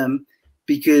hit them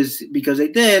because they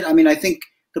did. I mean, I think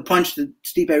the punch that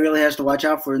Stipe really has to watch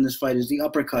out for in this fight is the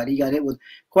uppercut. He got hit with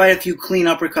quite a few clean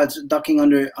uppercuts, ducking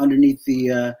underneath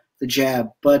the jab.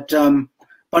 But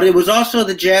it was also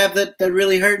the jab that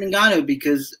really hurt Ngannou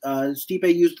because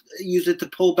Stipe used it to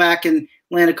pull back and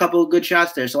land a couple of good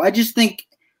shots there. So I just think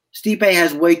Stipe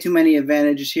has way too many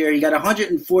advantages here. He got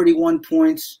 141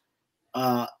 points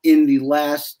in the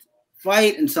last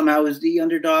fight and somehow is the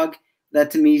underdog. That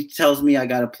to me tells me I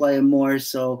got to play him more.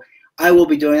 So I will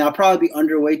be doing it. I'll probably be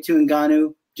underweight to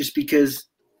Ngannou just because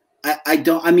I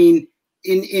don't – I mean,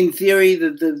 in theory,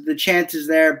 the chance is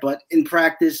there, but in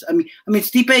practice – I mean,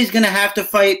 Stipe is going to have to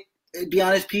fight be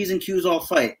honest, P's and Q's all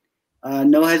fight.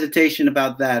 No hesitation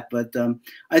about that. But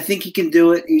I think he can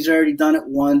do it. He's already done it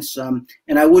once. And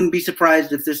I wouldn't be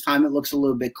surprised if this time it looks a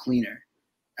little bit cleaner,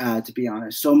 to be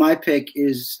honest. So my pick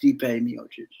is Stipe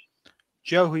Miocic.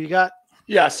 Joe, who you got?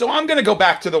 Yeah, so I'm going to go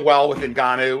back to the well with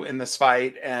Ngannou in this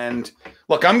fight. And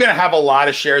look, I'm going to have a lot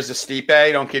of shares of Stipe.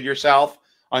 Don't kid yourself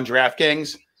on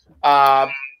DraftKings.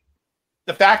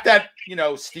 The fact that,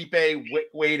 Stipe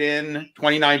weighed in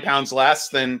 29 pounds less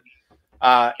than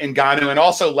Ngannou and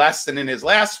also less than in his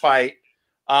last fight,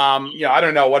 I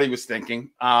don't know what he was thinking.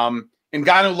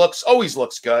 Ngannou always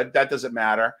looks good. That doesn't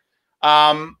matter.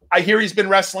 I hear he's been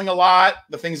wrestling a lot.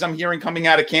 The things I'm hearing coming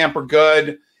out of camp are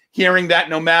good. Hearing that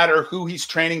no matter who he's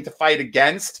training to fight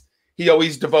against, he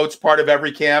always devotes part of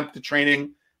every camp to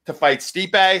training to fight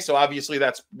Stipe. So obviously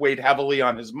that's weighed heavily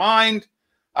on his mind.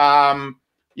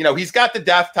 He's got the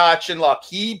death touch, and look,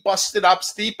 he busted up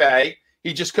Stipe.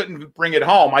 He just couldn't bring it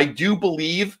home. I do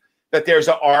believe that there's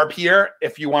an ARB here.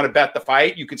 If you want to bet the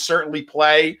fight, you could certainly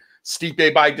play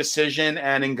Stipe by decision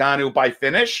and Ngannou by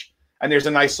finish. And there's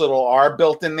a nice little ARB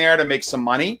built in there to make some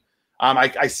money.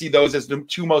 I see those as the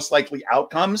two most likely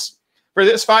outcomes for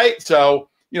this fight. So,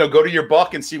 go to your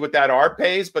book and see what that ARB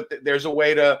pays. But there's a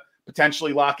way to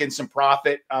potentially lock in some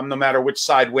profit no matter which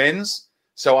side wins.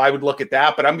 So I would look at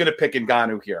that. But I'm going to pick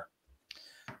Ngannou here.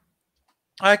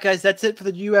 All right, guys, that's it for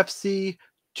the UFC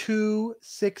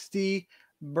 260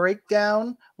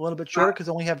 breakdown. A little bit shorter because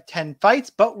we only have 10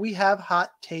 fights, but we have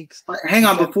hot takes. Hang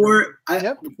on, before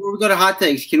we go to hot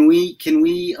takes, can we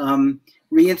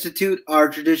reinstitute our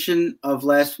tradition of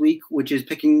last week, which is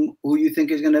picking who you think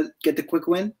is going to get the quick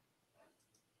win?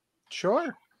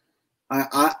 Sure.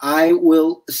 I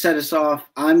will set us off.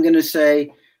 I'm going to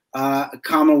say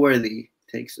Khama Worthy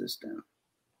takes this down.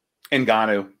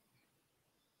 Ngannou.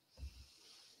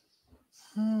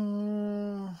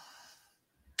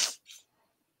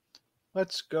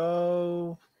 Let's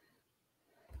go.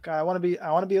 God, I want to be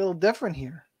a little different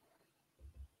here.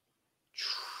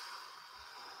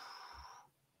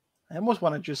 I almost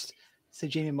want to just say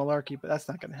Jamie Malarkey, but that's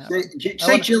not going to happen.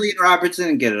 Say Jillian Robertson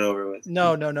and get it over with.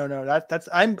 No. That's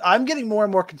I'm getting more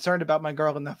and more concerned about my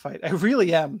girl in that fight. I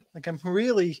really am. Like I'm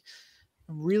really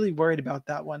worried about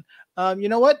that one. You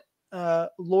know what?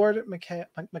 Lord Mikhail.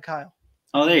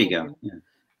 Oh, there you go. Yeah,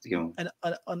 it's a good one.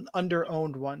 An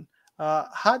under-owned one.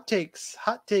 Hot takes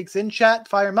in chat.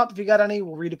 Fire them up if you got any.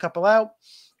 We'll read a couple out.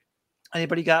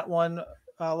 Anybody got one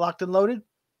locked and loaded?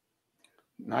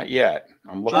 Not yet.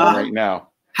 I'm looking right now.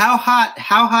 How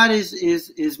hot is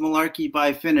Malarkey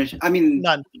by finish? I mean,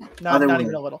 none. Not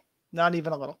even a little. Not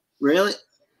even a little. Really?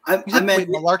 I meant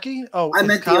Malarkey. Oh, I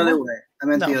meant the other way.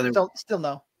 The other way. Still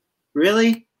no.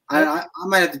 Really? I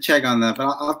might have to check on that, but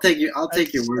I'll take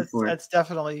your word for it. That's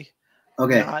definitely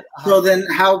okay. So then,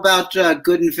 how about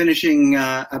good and finishing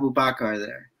Abu Bakr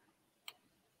there?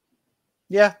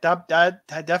 Yeah, that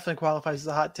definitely qualifies as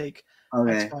a hot take.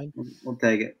 Okay, that's fine. We'll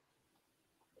take it.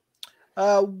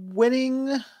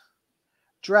 Winning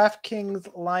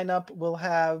DraftKings lineup will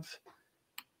have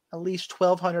at least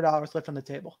 $1,200 left on the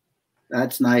table.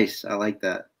 That's nice. I like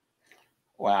that.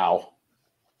 Wow.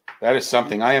 That is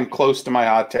something. I am close to my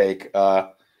hot take.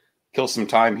 Kill some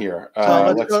time here.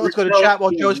 Let's go to chat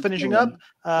while Joe's finishing up.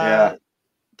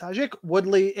 Tajik,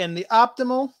 Woodley in the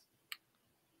optimal.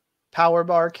 Power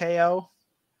bar KO.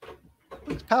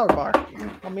 It's power bar.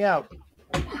 Help me out.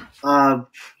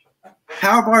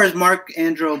 Power bar is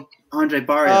Andre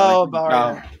Barria. Oh,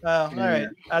 Barria. All right.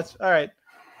 That's all right.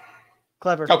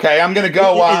 Clever. Okay, I'm going to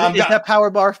go. Is that power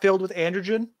bar filled with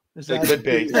androgen? It could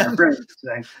be. That's bar?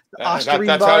 how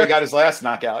he got his last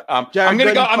knockout. I'm going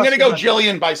to go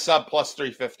Jillian by sub plus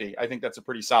 350. I think that's a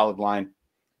pretty solid line.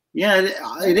 Yeah,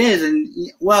 it is. And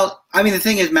well, I mean, the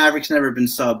thing is, Maverick's never been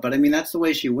sub, but I mean, that's the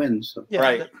way she wins. So. Yeah,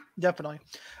 right. Definitely.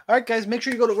 All right, guys, make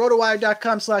sure you go to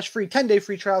rotowire.com/free, 10-day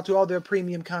free trial to all their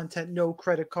premium content, no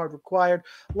credit card required.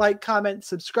 Like, comment,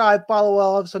 subscribe, follow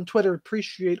all of us on Twitter.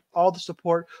 Appreciate all the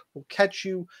support. We'll catch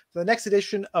you for the next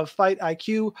edition of Fight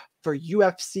IQ for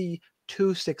UFC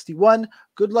 261.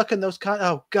 Good luck in those.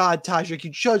 Oh, God, Tajik, you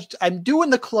judged. I'm doing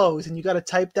the close, and you got to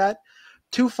type that.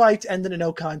 2 fights ended in a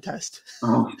no contest.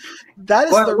 Oh. That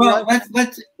is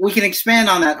let's we can expand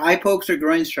on that. Eye pokes or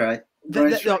groin strike. So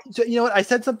you know what? I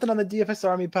said something on the DFS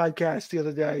Army podcast the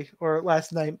other day or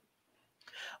last night.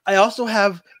 I also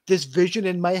have this vision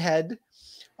in my head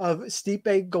of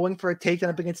Stipe going for a takedown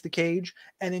up against the cage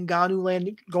and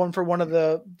Ngannou going for one of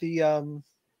the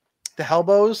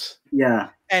elbows. Yeah.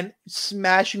 And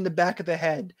smashing the back of the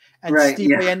head. And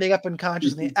Stipe ending up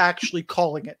unconscious and they actually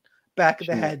calling it back of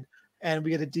the head. And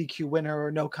we get a DQ winner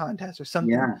or no contest or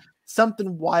something. Yeah.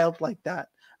 Something wild like that.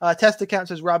 Test account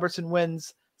says Robertson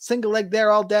wins. Single leg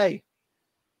there all day.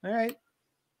 All right.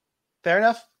 Fair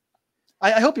enough.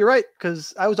 I hope you're right,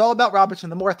 because I was all about Robertson.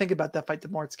 The more I think about that fight, the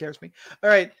more it scares me. All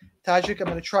right, Tajik, I'm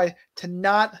going to try to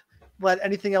not let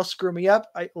anything else screw me up.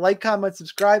 I like, comment,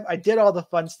 subscribe. I did all the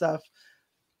fun stuff.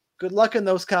 Good luck in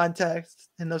those contests.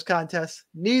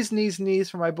 Knees, knees,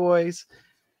 knees for my boys.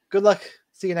 Good luck.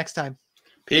 See you next time.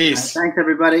 Peace. Thanks,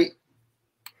 everybody.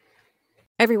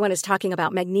 Everyone is talking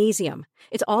about magnesium.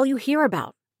 It's all you hear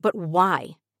about. But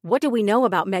why? What do we know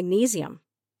about magnesium?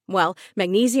 Well,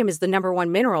 magnesium is the number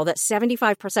one mineral that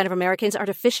 75% of Americans are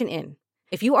deficient in.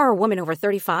 If you are a woman over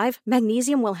 35,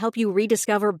 magnesium will help you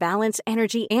rediscover balance,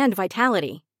 energy, and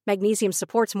vitality. Magnesium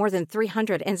supports more than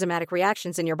 300 enzymatic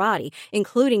reactions in your body,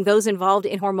 including those involved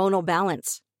in hormonal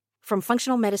balance. From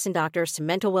functional medicine doctors to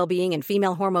mental well-being and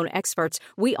female hormone experts,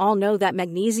 we all know that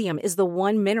magnesium is the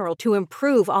one mineral to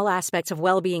improve all aspects of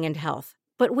well-being and health.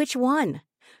 But which one?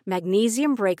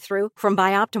 Magnesium Breakthrough from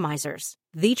Bioptimizers,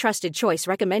 the trusted choice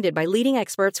recommended by leading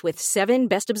experts with 7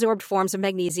 best-absorbed forms of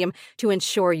magnesium to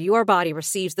ensure your body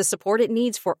receives the support it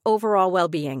needs for overall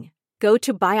well-being. Go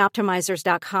to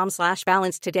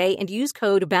bioptimizers.com/balance today and use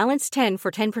code BALANCE10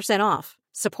 for 10% off.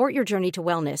 Support your journey to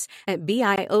wellness at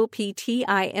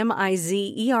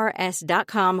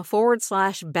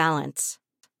bioptimizers.com/balance.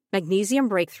 Magnesium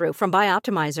Breakthrough from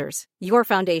Bioptimizers, your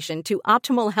foundation to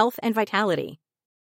optimal health and vitality.